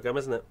Bull program,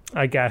 isn't it?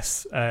 I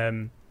guess.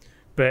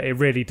 But it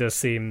really does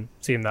seem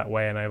that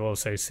way. And I've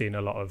also seen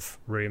a lot of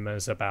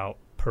rumours about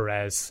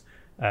Perez,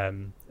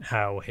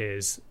 how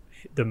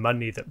the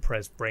money that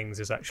Perez brings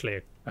is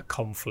actually a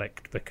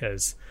conflict,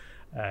 because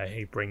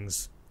he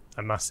brings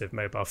a massive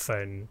mobile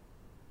phone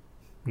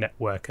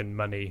network and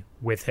money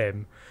with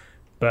him.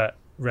 But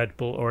Red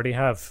Bull already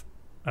have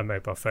a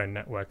mobile phone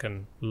network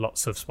and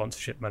lots of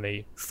sponsorship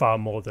money, far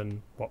more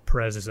than what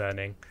Perez is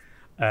earning.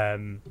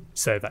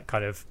 So that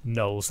kind of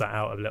nulls that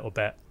out a little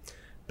bit.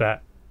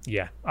 But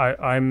yeah,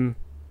 I'm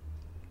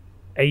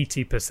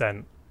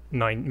 80%,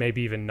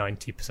 maybe even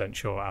 90%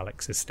 sure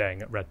Alex is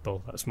staying at Red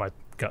Bull. That's my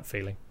gut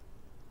feeling.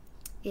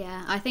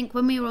 Yeah, I think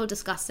when we were all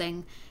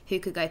discussing who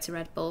could go to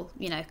Red Bull,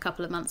 a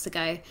couple of months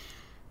ago,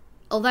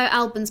 although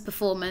Albon's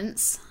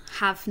performance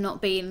have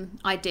not been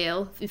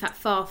ideal, in fact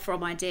far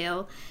from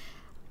ideal,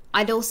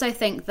 I'd also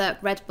think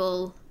that Red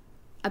Bull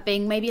are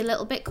being maybe a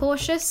little bit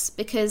cautious,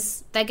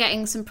 because they're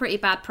getting some pretty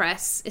bad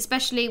press,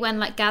 especially when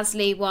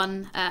Gasly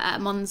won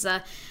at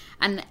Monza,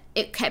 and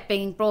it kept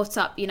being brought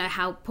up,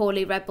 how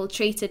poorly Red Bull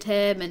treated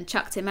him and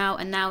chucked him out,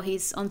 and now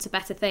he's on to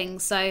better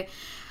things. So,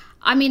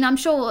 I mean, I'm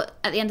sure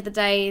at the end of the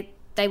day,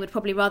 they would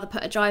probably rather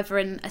put a driver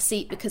in a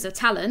seat because of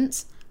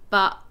talent,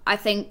 but I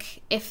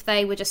think if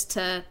they were just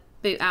to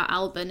boot out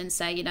Albon and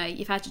say,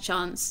 you've had your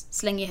chance,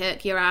 sling your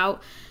hook, you're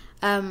out,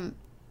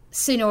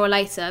 sooner or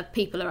later,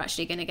 people are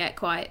actually going to get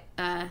quite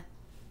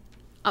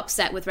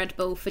upset with Red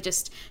Bull for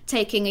just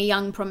taking a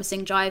young,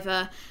 promising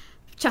driver,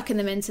 chucking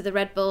them into the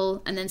Red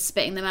Bull, and then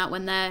spitting them out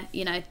when they're,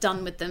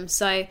 done with them.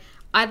 So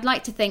I'd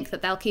like to think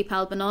that they'll keep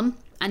Albon on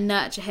and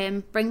nurture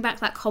him, bring back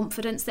that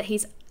confidence that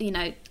he's,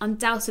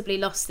 undoubtedly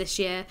lost this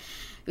year.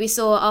 We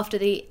saw after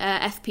the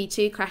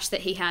FP2 crash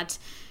that he had,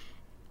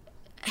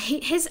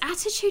 his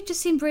attitude just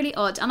seemed really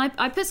odd. And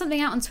I put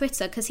something out on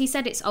Twitter, because he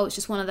said it's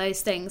just one of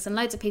those things, and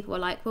loads of people were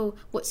like, well,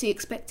 what's he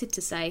expected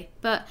to say?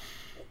 But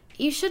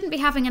you shouldn't be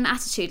having an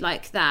attitude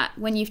like that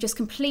when you've just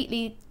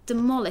completely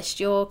demolished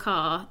your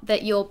car,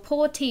 that your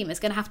poor team is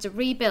going to have to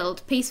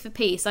rebuild piece for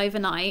piece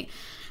overnight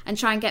and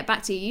try and get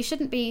back to you. You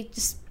shouldn't be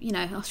just,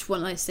 it's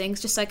one of those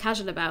things, just so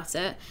casual about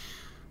it.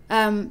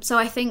 So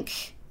I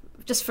think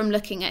just from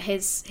looking at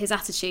his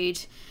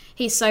attitude,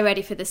 he's so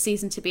ready for the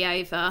season to be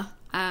over.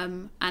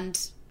 And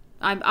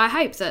I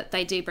hope that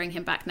they do bring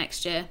him back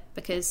next year,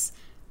 because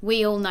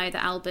we all know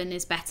that Albon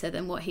is better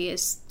than what he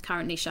is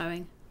currently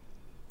showing.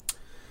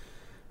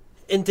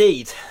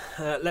 Indeed.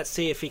 let's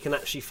see if he can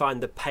actually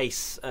find the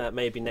pace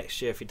maybe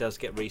next year if he does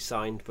get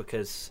re-signed,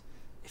 because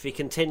if he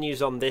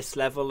continues on this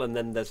level and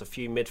then there's a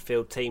few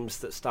midfield teams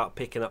that start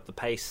picking up the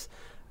pace,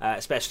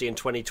 especially in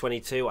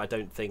 2022, I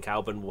don't think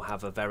Albon will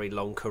have a very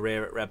long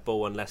career at Red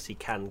Bull unless he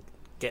can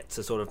get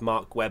to sort of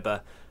Mark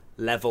Webber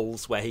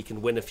levels where he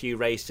can win a few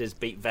races,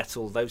 beat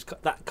Vettel,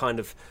 that kind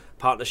of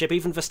partnership.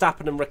 Even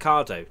Verstappen and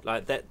Ricciardo,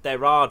 like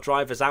there are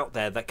drivers out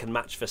there that can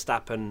match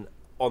Verstappen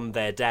on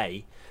their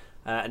day,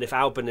 and if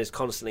Albon is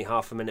constantly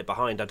half a minute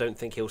behind, I don't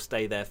think he'll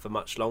stay there for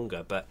much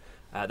longer. But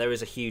there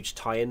is a huge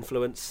tie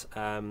influence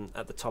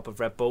at the top of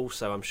Red Bull,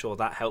 so I'm sure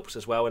that helps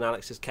as well in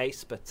Alex's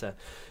case. But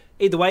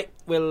either way,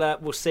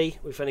 we'll see.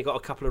 We've only got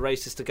a couple of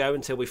races to go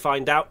until we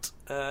find out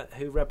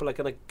who Red Bull are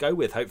going to go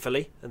with,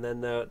 hopefully, and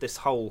then this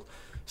whole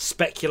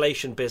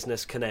speculation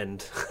business can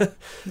end.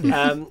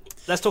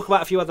 Let's talk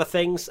about a few other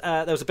things.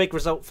 There was a big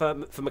result for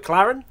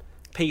McLaren,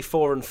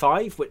 P4 and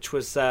 5, which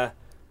was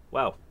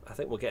well, I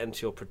think we'll get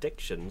into your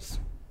predictions,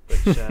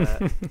 which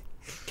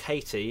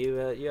Katy, you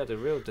had a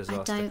real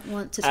disaster. I don't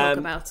want to talk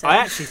about it. I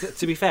actually,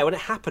 to be fair, when it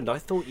happened, I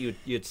thought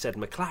you'd said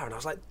McLaren. I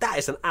was like, that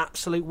is an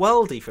absolute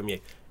worldie from you.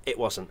 It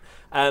wasn't.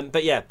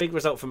 But yeah, big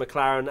result for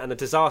McLaren and a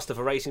disaster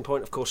for Racing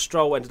Point. Of course,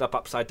 Stroll ended up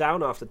upside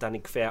down after Danny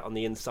Kvyat on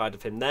the inside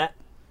of him there.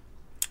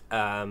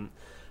 And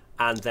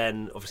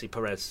then obviously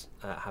Perez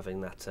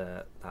having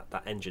that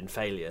engine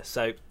failure.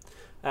 So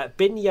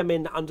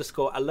Binyamin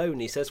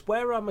 _Aloni says,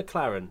 where are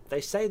McLaren? They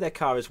say their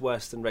car is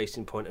worse than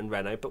Racing Point and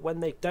Renault, but when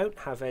they don't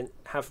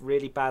have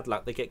really bad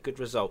luck, they get good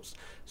results.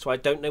 So I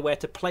don't know where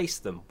to place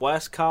them.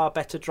 Worse car,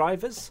 better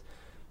drivers?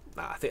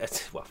 I think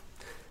well,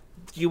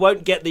 you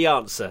won't get the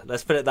answer.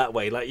 Let's put it that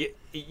way. Like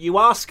you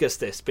ask us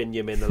this,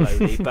 Binyamin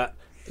Aloni, but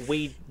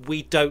we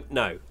don't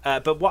know.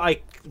 But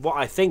what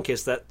I think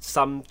is that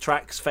some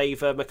tracks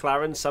favour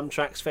McLaren, some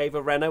tracks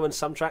favour Renault, and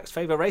some tracks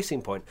favour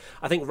Racing Point.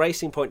 I think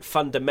Racing Point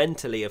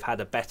fundamentally have had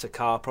a better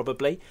car,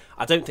 probably.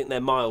 I don't think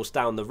they're miles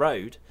down the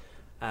road.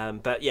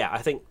 But yeah, I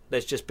think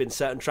there's just been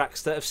certain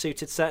tracks that have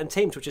suited certain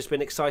teams, which has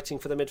been exciting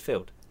for the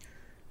midfield.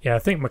 Yeah, I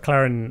think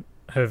McLaren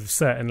have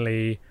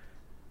certainly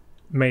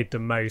made the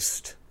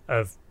most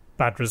of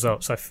bad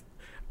results.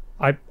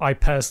 I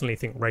personally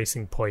think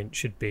Racing Point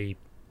should be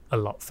a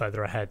lot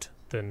further ahead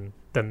than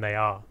they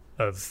are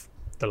of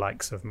the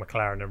likes of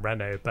McLaren and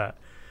Renault, but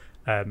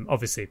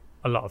obviously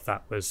a lot of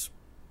that was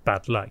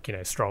bad luck. You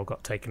know, Stroll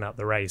got taken out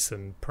the race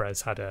and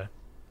Perez had a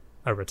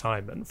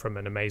retirement from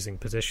an amazing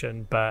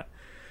position. But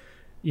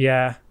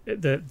yeah,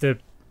 it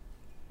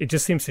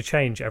just seems to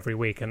change every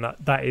week, and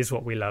that is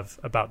what we love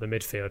about the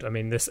midfield. I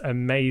mean, this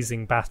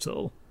amazing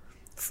battle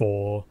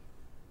for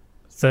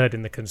third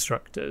in the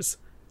Constructors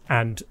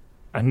and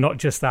not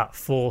just that,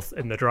 fourth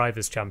in the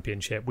Drivers'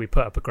 Championship. We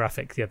put up a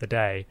graphic the other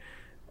day,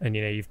 and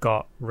you know, you've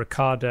got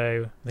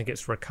Ricciardo,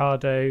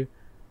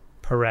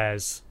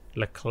 Perez,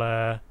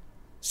 Leclerc,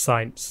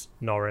 Sainz,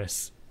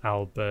 Norris,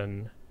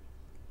 Albon.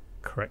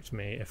 Correct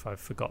me if I've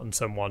forgotten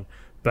someone,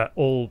 but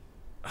all,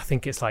 I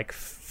think it's like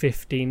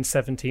 15,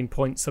 17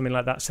 points, something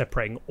like that,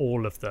 separating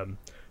all of them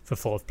for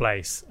fourth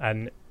place.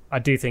 And I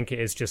do think it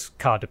is just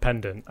car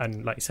dependent,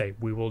 and like you say,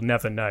 we will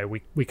never know.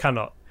 We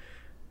cannot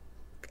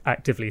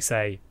actively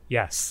say,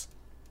 yes,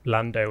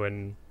 Lando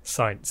and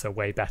Sainz are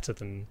way better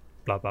than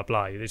blah, blah,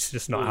 blah. It's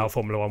just not how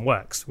Formula One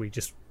works. We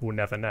just will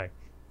never know.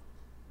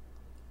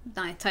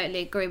 I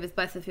totally agree with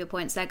both of your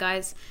points there,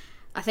 guys.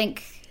 I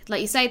think,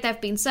 like you say, there have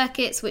been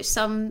circuits which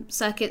some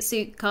circuits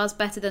suit cars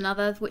better than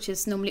others, which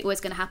is normally always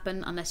going to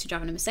happen unless you're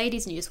driving a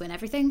Mercedes and you just win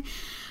everything.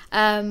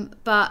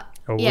 But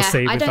we'll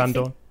see with Van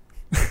Dorn.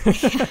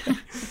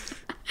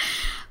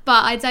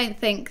 But I don't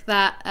think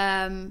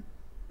that...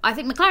 I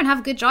think McLaren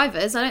have good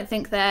drivers. I don't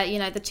think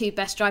they're, the two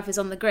best drivers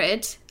on the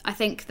grid. I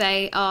think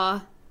they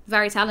are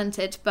very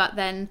talented, but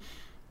then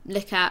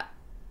look at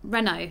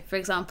Renault, for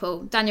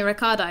example. Daniel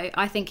Ricciardo,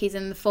 I think he's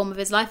in the form of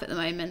his life at the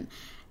moment.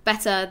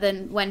 Better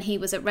than when he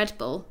was at Red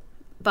Bull.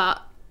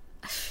 But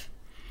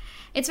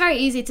it's very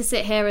easy to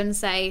sit here and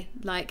say,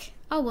 like,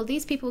 oh, well,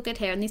 these people are good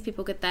here and these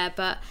people are good there.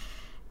 But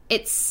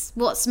it's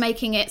what's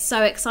making it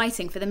so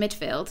exciting for the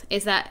midfield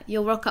is that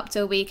you'll rock up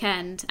to a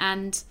weekend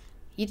and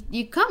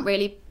you can't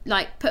really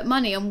put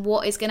money on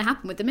what is going to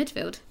happen with the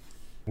midfield.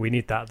 We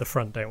need that at the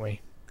front, don't we?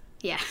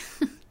 Yeah.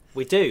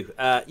 We do.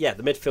 The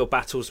midfield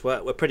battles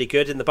were pretty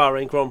good in the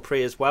Bahrain Grand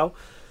Prix as well.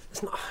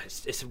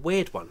 It's a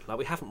weird one.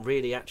 We haven't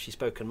really actually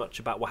spoken much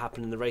about what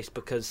happened in the race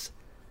because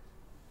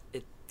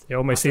it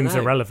almost seems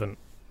irrelevant.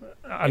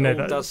 I know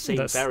that does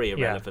seem very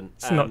irrelevant.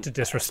 Yeah, it's not to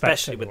disrespect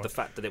especially anyone. With the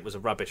fact that it was a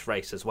rubbish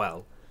race as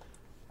well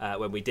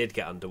when we did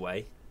get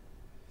underway.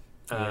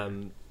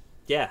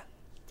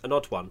 An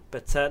odd one.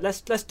 But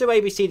let's do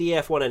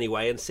ABCDEF1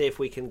 anyway and see if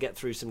we can get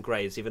through some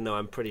grades, even though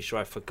I'm pretty sure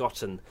I've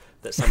forgotten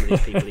that some of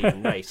these people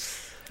even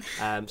race.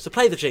 So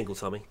play the jingle,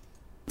 Tommy.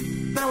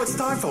 Now it's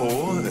time for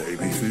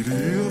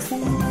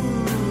ABCDEF1.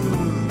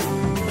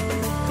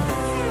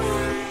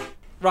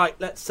 Right,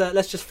 let's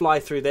just fly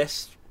through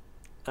this,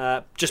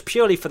 just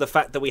purely for the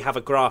fact that we have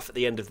a graph at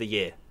the end of the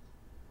year.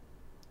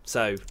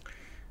 So,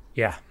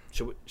 yeah,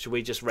 should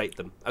we just rate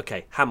them?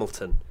 Okay,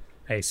 Hamilton,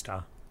 A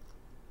star.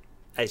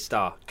 A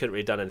star. Couldn't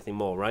really done anything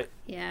more, right?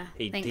 Yeah.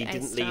 He I think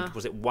didn't A-star. lead.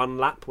 Was it one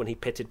lap when he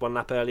pitted 1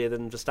 lap earlier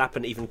than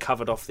Verstappen? Even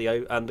covered off the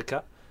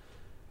undercut.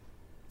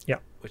 Yeah,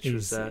 which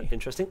was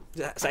interesting.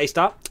 So A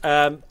star.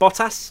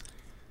 Bottas.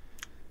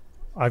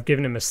 I've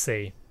given him a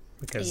C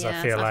because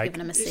I feel like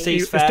given him a C. he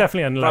was fair.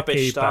 definitely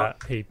unlucky, Start.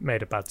 but he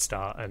made a bad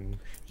start, and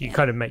you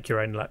kind of make your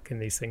own luck in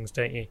these things,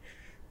 don't you?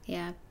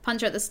 Yeah,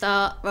 puncher at the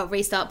start,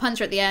 restart,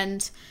 puncher at the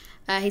end.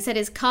 He said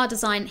his car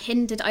design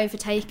hindered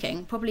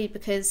overtaking, probably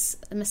because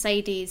the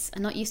Mercedes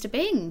are not used to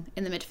being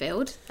in the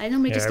midfield. They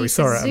normally just used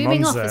to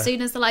zooming off as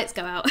soon as the lights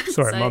go out.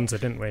 Saw it at Monza,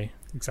 didn't we?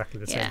 Exactly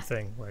the same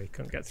thing, where he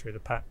couldn't get through the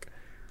pack.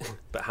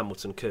 But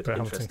Hamilton could. But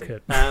Hamilton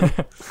could.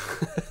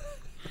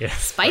 Yeah,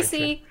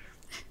 spicy.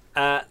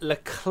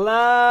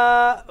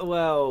 Leclerc,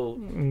 well,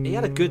 he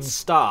had a good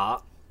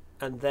start,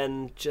 and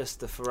then just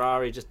the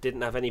Ferrari just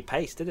didn't have any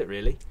pace, did it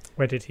really?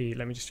 Where did he?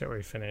 Let me just check where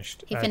he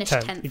finished. He finished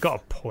 10th. He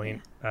got a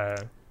point.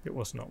 It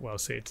was not well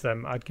suited to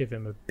them. I'd give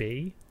him a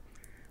B.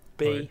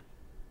 B.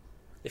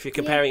 If you're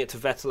comparing it to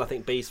Vettel, I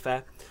think B's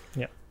fair.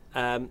 Yeah.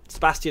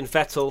 Sebastian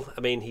Vettel,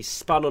 I mean, he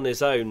spun on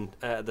his own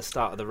at the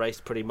start of the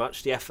race pretty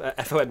much. The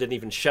FOM didn't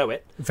even show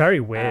it. Very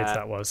weird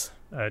that was.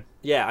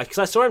 Yeah, because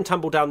I saw him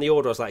tumble down the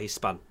order. I was like, he's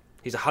spun.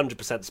 He's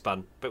 100%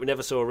 spun. But we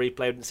never saw a replay.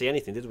 We didn't see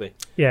anything, did we?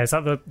 Yeah, is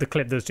that the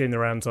clip that's doing the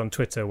rounds on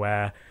Twitter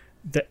where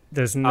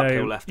there's no...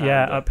 Uphill left-hander.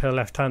 Yeah, uphill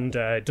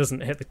left-hander. It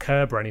doesn't hit the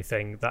curb or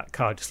anything. That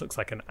car just looks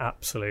like an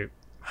absolute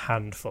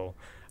handful.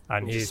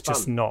 And he's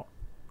just not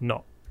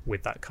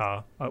with that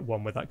car,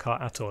 one with that car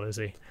at all, is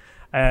he?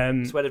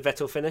 So where did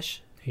Vettel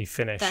finish? He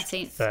finished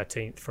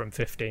 13th from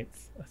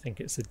 15th. I think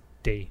it's a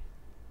D.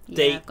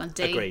 D. Yeah, I've gone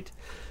D. Agreed.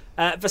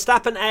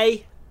 Verstappen,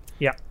 A.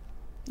 Yeah.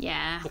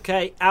 Yeah.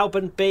 Okay,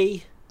 Albon,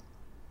 B.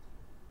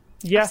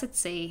 Yeah. I said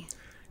C.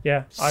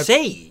 Yeah.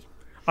 C?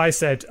 I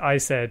said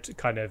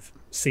kind of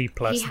C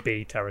plus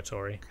B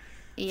territory.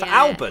 Yeah. For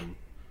Albon?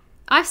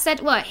 I've said,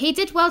 well, he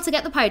did well to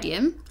get the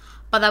podium,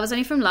 but that was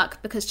only from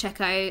luck because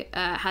Checo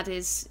had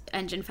his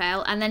engine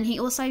fail, and then he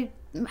also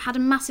had a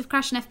massive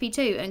crash in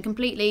FP2 and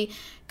completely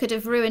could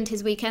have ruined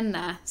his weekend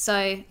there.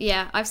 So,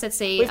 yeah, I've said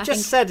C. We've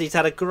just said he's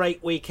had a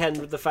great weekend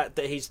with the fact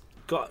that he's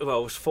got,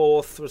 well, was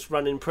fourth, was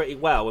running pretty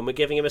well, and we're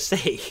giving him a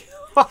C.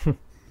 Huh?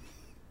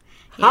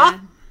 Yeah.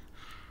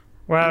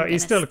 Well,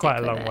 he's still quite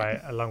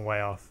a long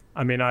way off.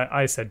 I mean,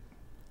 I said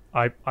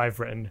I've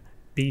written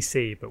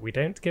BC, but we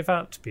don't give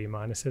out B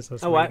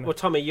minuses. All right. Well,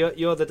 Tommy,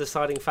 you're the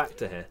deciding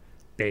factor here.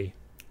 B.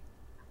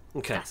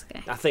 Okay. That's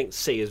okay. I think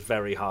C is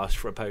very harsh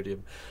for a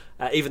podium,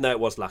 even though it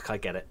was luck. I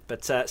get it,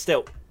 but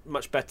still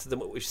much better than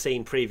what we've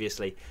seen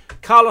previously.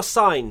 Carlos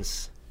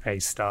Sainz. A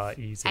star,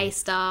 easy. A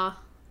star.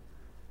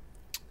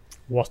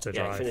 What a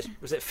Yeah, drive! he finished,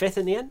 was it 5th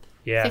in the end?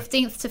 Yeah.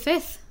 15th to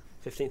 5th.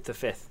 15th to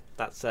 5th.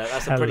 That's a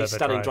Hell pretty of a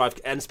stunning drive.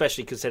 drive, and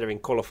especially considering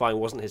qualifying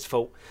wasn't his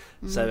fault.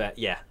 So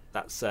yeah,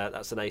 that's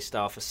an A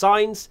star for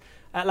Sainz.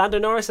 Lando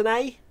Norris, an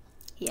A.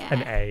 Yeah.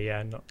 An A,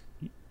 yeah, not.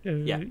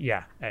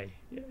 Yeah. A.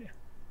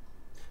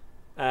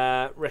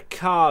 Yeah.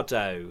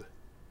 Ricciardo,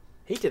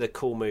 he did a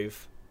cool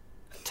move.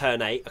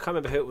 Turn 8. I can't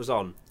remember who it was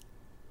on,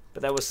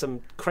 but there was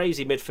some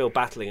crazy midfield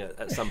battling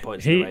at some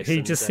point in the race.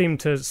 He just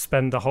seemed to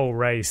spend the whole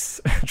race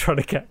trying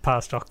to get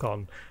past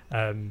Ocon.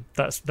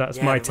 That's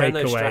my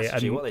takeaway.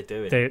 Strategy, and what they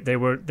doing? They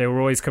were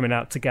always coming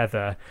out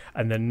together,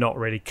 and then not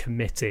really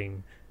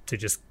committing to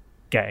just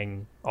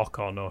getting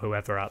Ocon or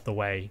whoever out the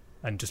way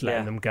and just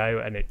letting them go,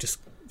 and it just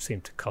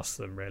seemed to cost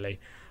them really.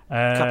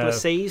 A couple of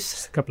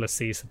C's. A couple of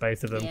C's for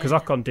both of them, because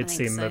Ocon did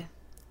seem a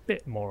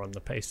bit more on the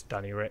pace of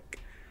Danny Rick.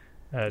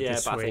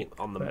 This but week, I think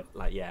on the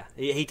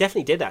he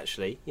definitely did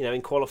actually. You know,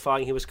 in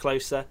qualifying he was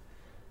closer.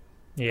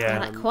 Yeah,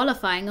 like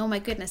qualifying. Oh my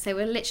goodness, they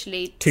were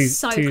literally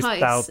so close.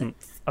 2,000th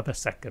of a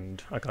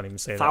second. I can't even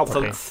say that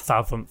properly.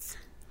 Thousandth.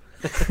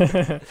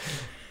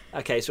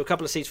 Okay, so a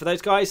couple of C's for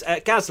those guys.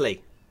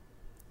 Gasly.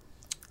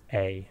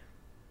 A.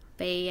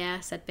 B. Yeah,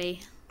 I said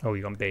B. Oh,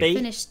 you got B.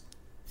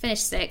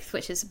 Finished 6th,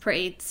 which is a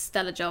pretty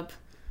stellar job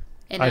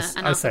in an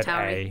I said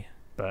AlphaTauri. A,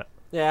 but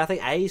yeah, I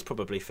think A is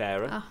probably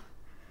fairer. Oh,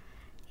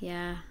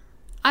 yeah.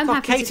 I'm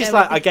happy Katie's to go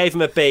like, with I gave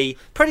him a B.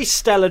 Pretty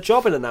stellar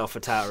job in an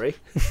AlphaTauri.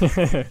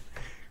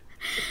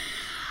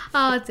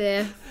 Oh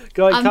dear.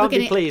 God, you can't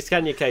be pleased,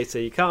 can you,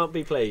 Katie? You can't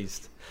be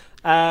pleased.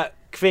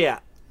 Kvyat.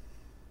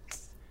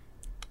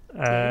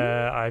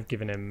 I've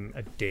given him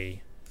a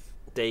D.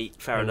 D,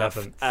 fair enough.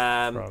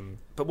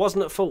 But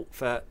wasn't at fault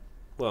for,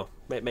 well,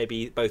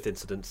 maybe both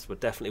incidents, but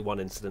definitely one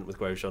incident with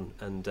Grosjean.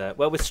 And,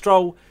 with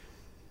Stroll,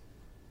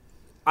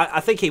 I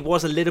think he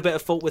was a little bit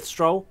at fault with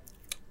Stroll.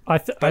 I'm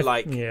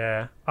slightly. He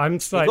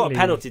got a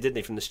penalty, didn't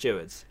he, from the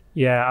stewards?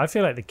 Yeah, I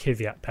feel like the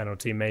Kvyat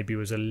penalty maybe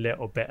was a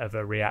little bit of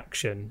a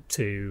reaction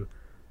to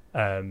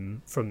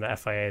from the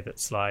FIA.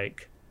 That's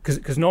like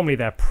because normally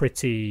they're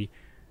pretty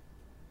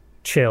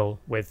chill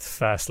with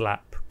first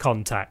lap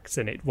contact,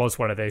 and it was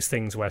one of those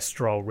things where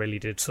Stroll really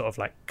did sort of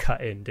like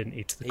cut in, didn't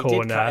he, to the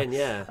corner? Did cut in,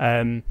 yeah.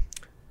 And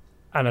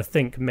I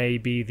think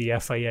maybe the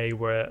FIA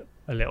were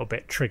a little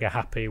bit trigger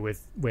happy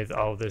with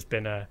there's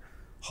been a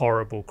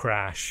horrible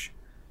crash.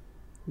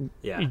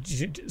 Yeah.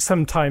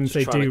 Sometimes Just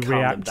they trying do to calm them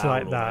react down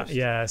like that. almost.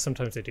 Yeah,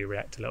 sometimes they do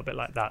react a little bit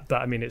like that.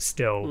 But I mean, it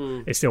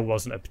still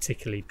wasn't a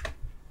particularly,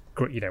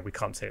 we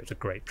can't say it was a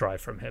great drive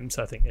from him.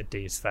 So I think a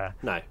D is fair.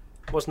 No,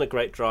 wasn't a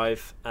great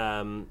drive.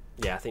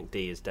 I think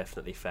D is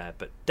definitely fair,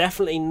 but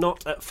definitely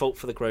not at fault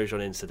for the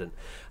Grosjean incident.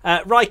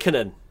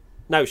 Raikkonen,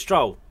 no,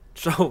 Stroll.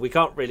 Stroll, we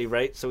can't really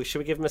rate, so should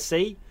we give him a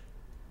C?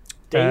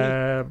 D?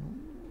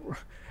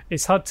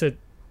 It's hard to.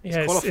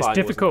 Yeah, it's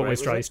difficult with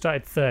Stroll. He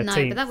started 13th.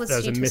 No, but that was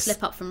due to a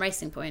slip up from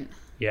Racing Point.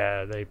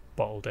 Yeah, they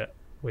bottled it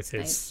with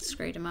They his.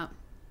 screwed him up.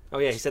 Oh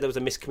yeah, he said there was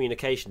a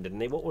miscommunication,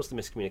 didn't he? What was the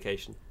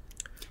miscommunication?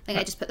 I think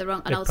I just put an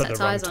old They set put of the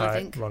tyres on, I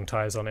think. wrong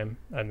tyres on him,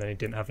 and then he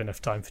didn't have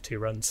enough time for 2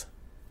 runs.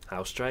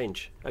 How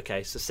strange.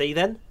 Okay, so C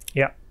then.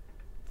 Yeah.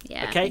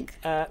 Yeah. Okay,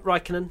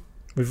 Raikkonen.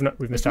 We've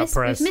missed out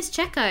Perez. We've missed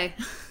Checo.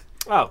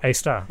 Oh, A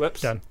star.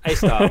 whoops. Done. A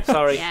star.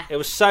 Sorry, Yeah. It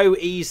was so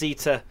easy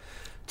to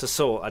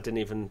sort. I didn't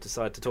even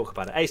decide to talk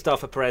about it. A star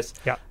for Perez.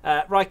 Yeah.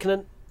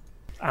 Raikkonen.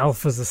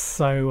 Alphas are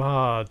so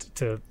hard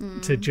to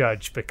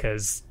judge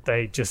because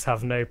they just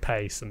have no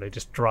pace and they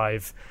just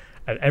drive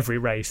at every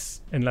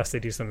race unless they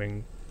do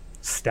something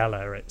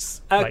stellar.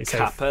 It's A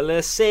couple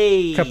of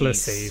C's.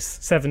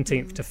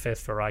 17th to 5th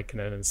for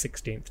Raikkonen and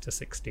 16th to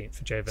 16th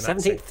for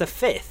Giovinazzi. 17th to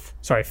 5th.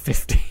 Sorry,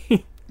 15th.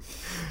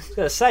 I was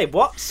going to say,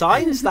 what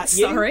signs that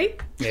you? Sorry.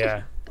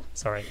 Yeah.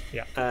 Sorry.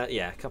 Yeah.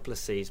 Yeah, a couple of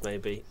C's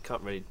maybe.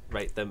 Can't really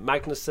rate them.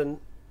 Magnussen.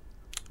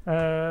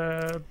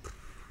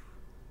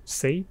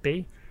 C,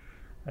 B.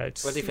 Where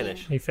did he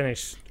finish? He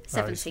finished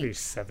 17th. He's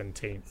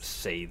 17th.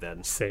 C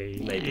then.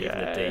 C. Maybe even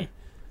a D.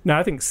 No,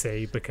 I think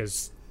C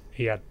because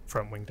he had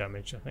front wing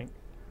damage, I think.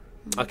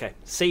 Okay,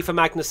 C for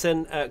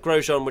Magnussen.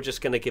 Grosjean, we're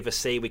just going to give a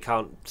C. We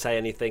can't say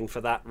anything for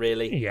that,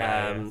 really.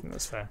 Yeah, I think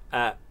that's fair.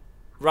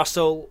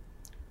 Russell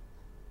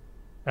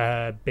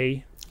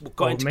B.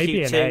 got into maybe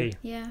Q2, an A.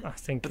 Yeah. I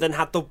think. but then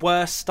had the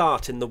worst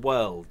start in the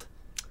world,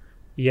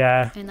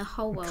 Yeah, In the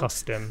whole world.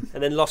 cost him.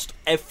 and then lost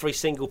every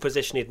single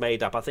position he'd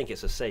made up. I think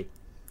it's a C.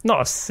 Not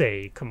a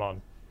C. Come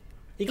on.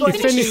 He got He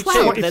into finished Q2,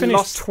 12th. He then finished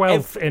lost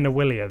 12th in a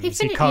Williams. He You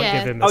finished- can't yeah.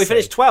 give him a Oh, he C.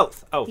 finished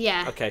 12th. Oh,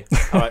 Yeah. Okay,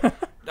 all right.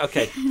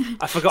 Okay,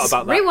 I forgot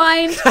about that.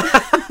 Rewind.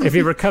 If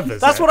he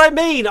recovers. That's it. what I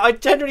mean. I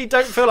generally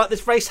don't feel like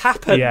this race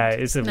happened. Yeah,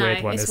 it's a No,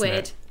 weird one, it's isn't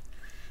weird. it?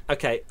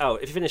 Okay. Oh,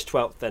 if you finished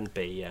 12th, then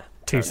B. Yeah.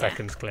 2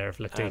 seconds clear of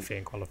Latifi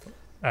in qualifying.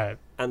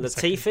 And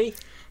Latifi,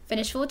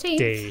 Finished 14th.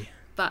 D.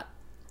 But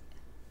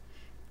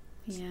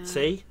yeah.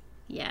 C,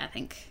 Yeah, I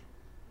think.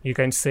 You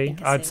going C?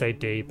 think a I'd C. say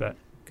D, but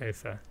go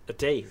for. a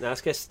D. Now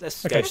let's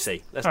Okay. go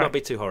C. Let's All not right.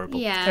 be too horrible.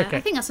 Yeah, Okay.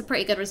 I think that's a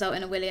pretty good result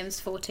in a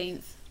Williams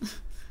 14th.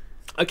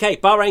 Okay,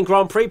 Bahrain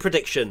Grand Prix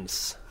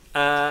predictions.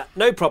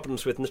 No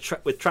problems with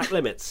track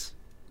limits.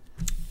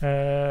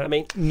 I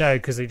mean, no,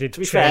 because they did.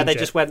 To be fair, they change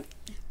just it. went,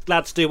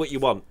 lads, do what you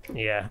want.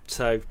 Yeah,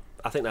 So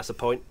I think that's a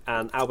point.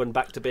 And Albon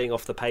back to being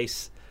off the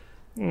pace.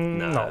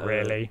 No. not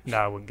really. No,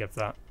 I wouldn't give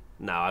that.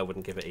 No, I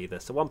wouldn't give it either.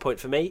 So 1 point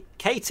for me.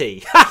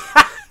 Katy.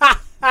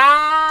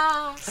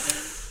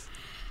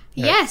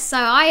 Yes, so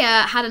I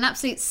had an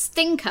absolute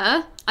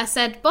stinker. I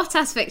said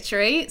Bottas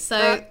victory,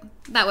 so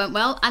that went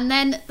well. And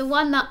then the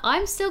one that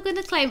I'm still going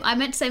to claim, I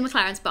meant to say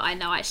McLaren's, but I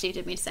know I actually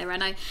did mean to say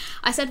Renault.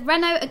 I said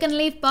Renault are going to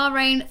leave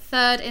Bahrain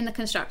third in the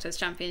Constructors'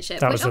 Championship,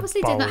 That which was a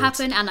obviously did not bold-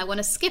 happen, and I want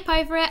to skip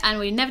over it, and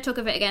we never talk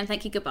of it again.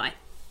 Thank you, goodbye.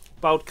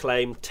 Bold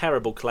claim.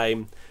 Terrible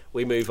claim.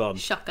 We move on.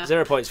 Shocker.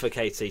 0 points for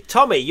Katy.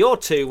 Tommy, your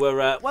two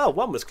were,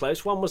 one was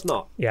close, one was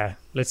not. Yeah,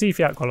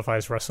 Latifi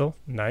outqualifies Russell.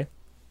 No.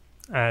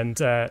 And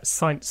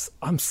Sainz,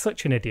 I'm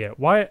such an idiot.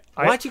 Why'd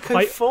you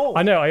go 4?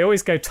 I know, I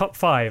always go top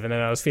 5, and then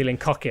I was feeling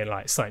cocky and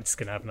like, Sainz is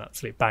going to have an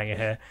absolute banger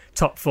here.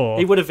 Top 4.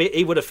 He would have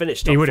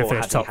finished top 4. He would have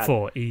finished had top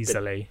 4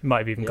 easily. He might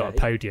have even got a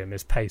Yeah. podium.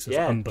 His pace was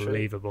Yeah,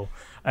 unbelievable.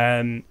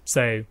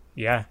 So,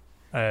 yeah,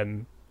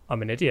 I'm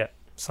an idiot.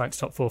 Sainz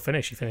top 4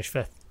 finish. He finished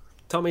 5th.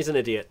 Tommy's an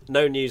idiot.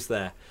 No news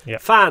there.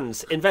 Yep.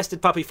 Fans,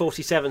 Invested Puppy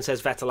 47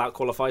 says Vettel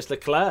outqualifies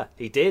Leclerc.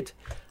 He did.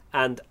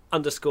 And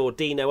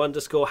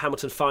 _Dino_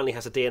 Hamilton finally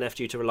has a DNF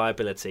due to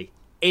reliability.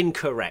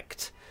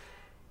 Incorrect.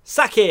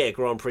 Sakir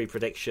Grand Prix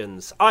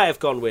predictions. I have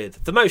gone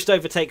with the most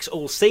overtakes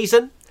all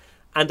season,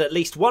 and at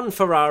least one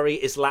Ferrari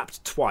is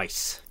lapped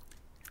twice.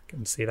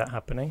 Can see that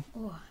happening.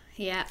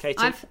 Yeah, Katy?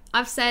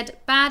 I've said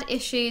bad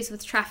issues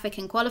with traffic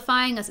in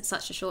qualifying as it's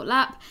such a short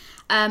lap,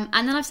 and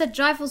then I've said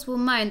drivers will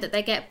moan that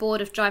they get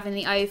bored of driving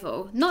the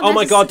oval. Not Oh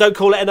my God! Don't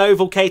call it an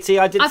oval, Katy.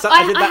 I did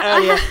that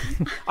earlier.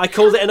 I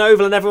called it an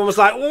oval, and everyone was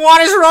like,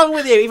 "What is wrong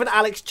with you?" Even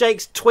Alex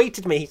Jakes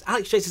tweeted me.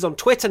 Alex Jakes is on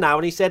Twitter now,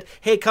 and he said,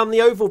 "Here come the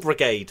oval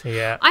brigade."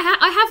 Yeah. I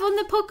have on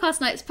the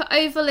podcast notes put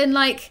oval in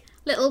like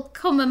little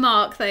comma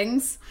mark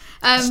things.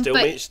 Still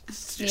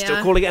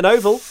yeah. calling it an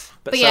oval.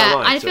 But so yeah, am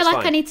I I so feel it's like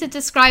fine. I need to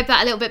describe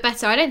that a little bit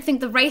better. I don't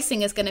think the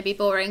racing is going to be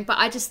boring, but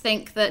I just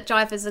think that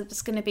drivers are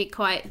just going to be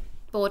quite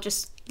bored,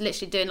 just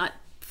literally doing like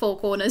 4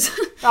 corners.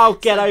 Oh,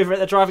 get over it.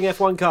 They're driving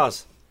F1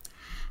 cars.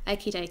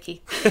 Okie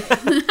dokie.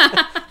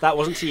 That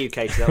wasn't to you,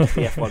 Katy. That was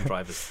the F1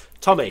 drivers.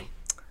 Tommy.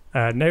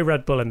 No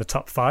Red Bull in the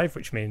top 5,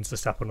 which means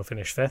Verstappen will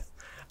finish 5th.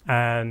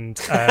 And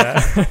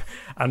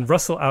and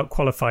Russell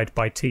outqualified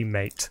by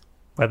teammate.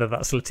 Whether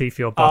that's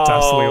Latifi or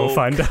Bottas, we will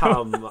find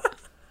out.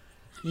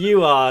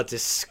 You are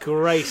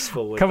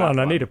disgraceful with Come on,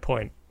 that I one. need a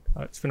point.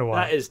 It's been a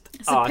while. That is.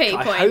 a pity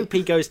I point. hope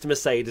he goes to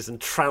Mercedes and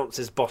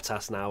trounces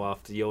Bottas now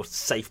after your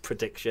safe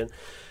prediction.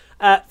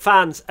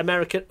 Fans,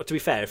 American. To be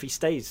fair, if he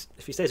stays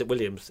at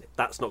Williams,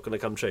 that's not going to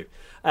come true.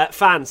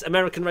 Fans,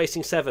 American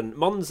Racing 7,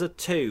 Monza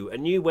 2, a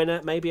new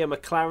winner, maybe a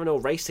McLaren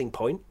or Racing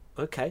Point.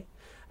 Okay,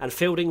 and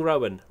Fielding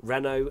Rowan,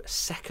 Renault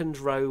second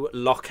row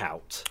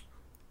lockout.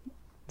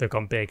 They've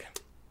gone big.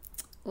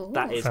 Ooh.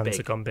 That is Fans big.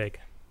 have gone big.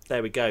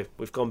 There we go.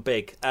 We've gone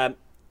big.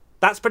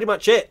 That's pretty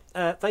much it.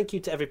 Thank you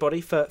to everybody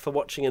for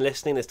watching and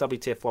listening to this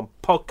WTF1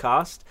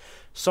 podcast.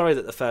 Sorry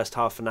that the first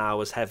half an hour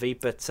was heavy,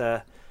 but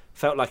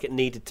felt like it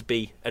needed to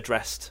be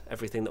addressed,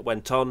 everything that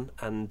went on,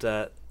 and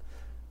the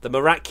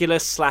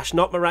miraculous /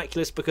 not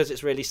miraculous because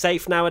it's really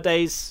safe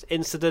nowadays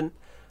incident.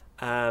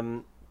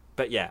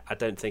 But yeah, I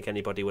don't think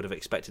anybody would have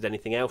expected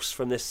anything else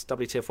from this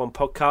WTF1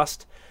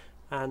 podcast.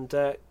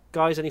 And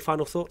guys, any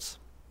final thoughts?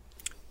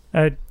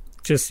 I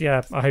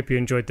hope you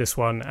enjoyed this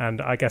one,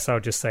 and I guess I'll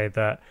just say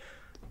that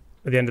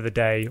at the end of the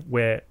day,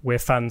 we're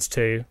fans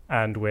too,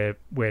 and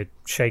we're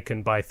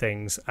shaken by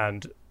things,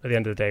 and at the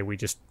end of the day,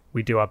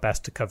 we do our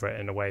best to cover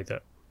it in a way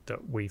that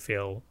we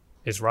feel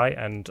is right,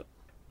 and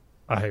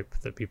I hope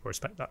that people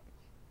respect that.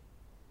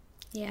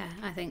 Yeah,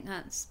 I think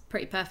that's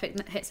pretty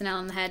perfect. Hits the nail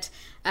on the head.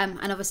 And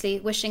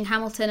obviously wishing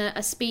Hamilton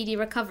a speedy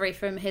recovery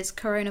from his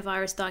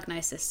coronavirus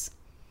diagnosis.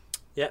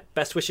 Yeah,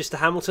 best wishes to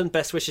Hamilton,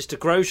 best wishes to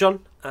Grosjean,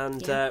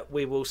 and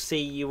we will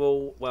see you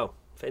all,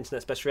 for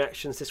Internet's Best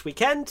Reactions this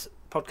weekend,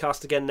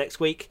 podcast again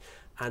next week,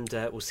 and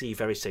we'll see you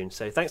very soon.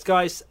 So thanks,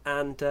 guys,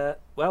 and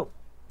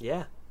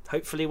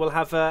hopefully we'll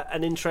have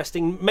an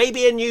interesting,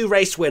 maybe a new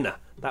race winner.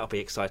 That'll be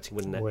exciting,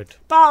 wouldn't it? Would.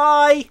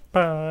 Bye!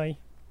 Bye.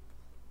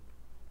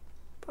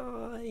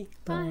 Bye.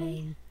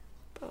 Bye.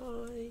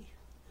 Bye.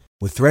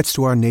 With threats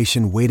to our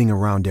nation waiting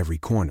around every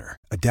corner,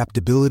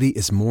 adaptability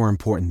is more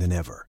important than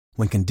ever.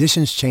 When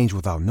conditions change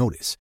without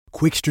notice,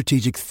 quick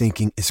strategic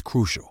thinking is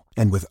crucial.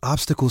 And with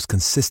obstacles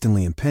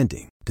consistently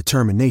impending,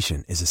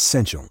 determination is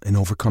essential in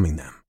overcoming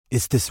them.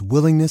 It's this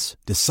willingness,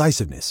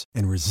 decisiveness,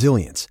 and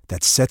resilience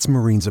that sets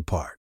Marines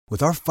apart.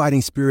 With our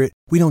fighting spirit,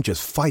 we don't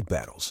just fight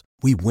battles,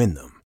 we win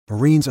them.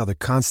 Marines are the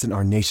constant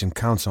our nation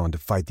counts on to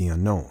fight the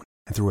unknown.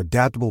 And through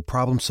adaptable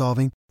problem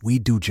solving, we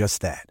do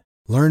just that.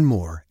 Learn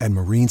more at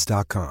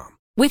marines.com.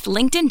 With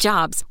LinkedIn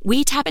Jobs,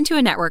 we tap into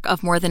a network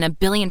of more than 1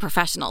 billion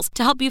professionals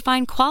to help you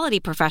find quality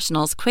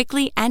professionals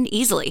quickly and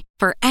easily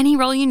for any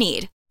role you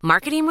need.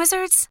 Marketing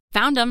wizards?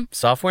 Found them.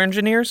 Software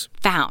engineers?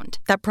 Found.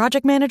 That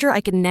project manager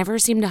I could never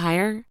seem to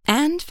hire?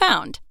 And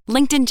found.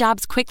 LinkedIn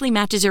Jobs quickly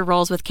matches your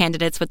roles with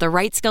candidates with the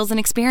right skills and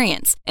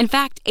experience. In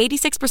fact,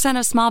 86%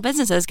 of small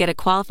businesses get a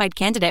qualified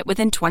candidate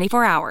within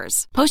 24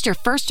 hours. Post your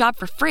first job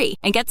for free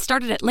and get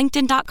started at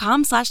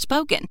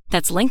linkedin.com/spoken.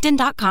 That's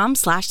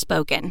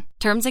linkedin.com/spoken.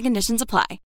 Terms and conditions apply.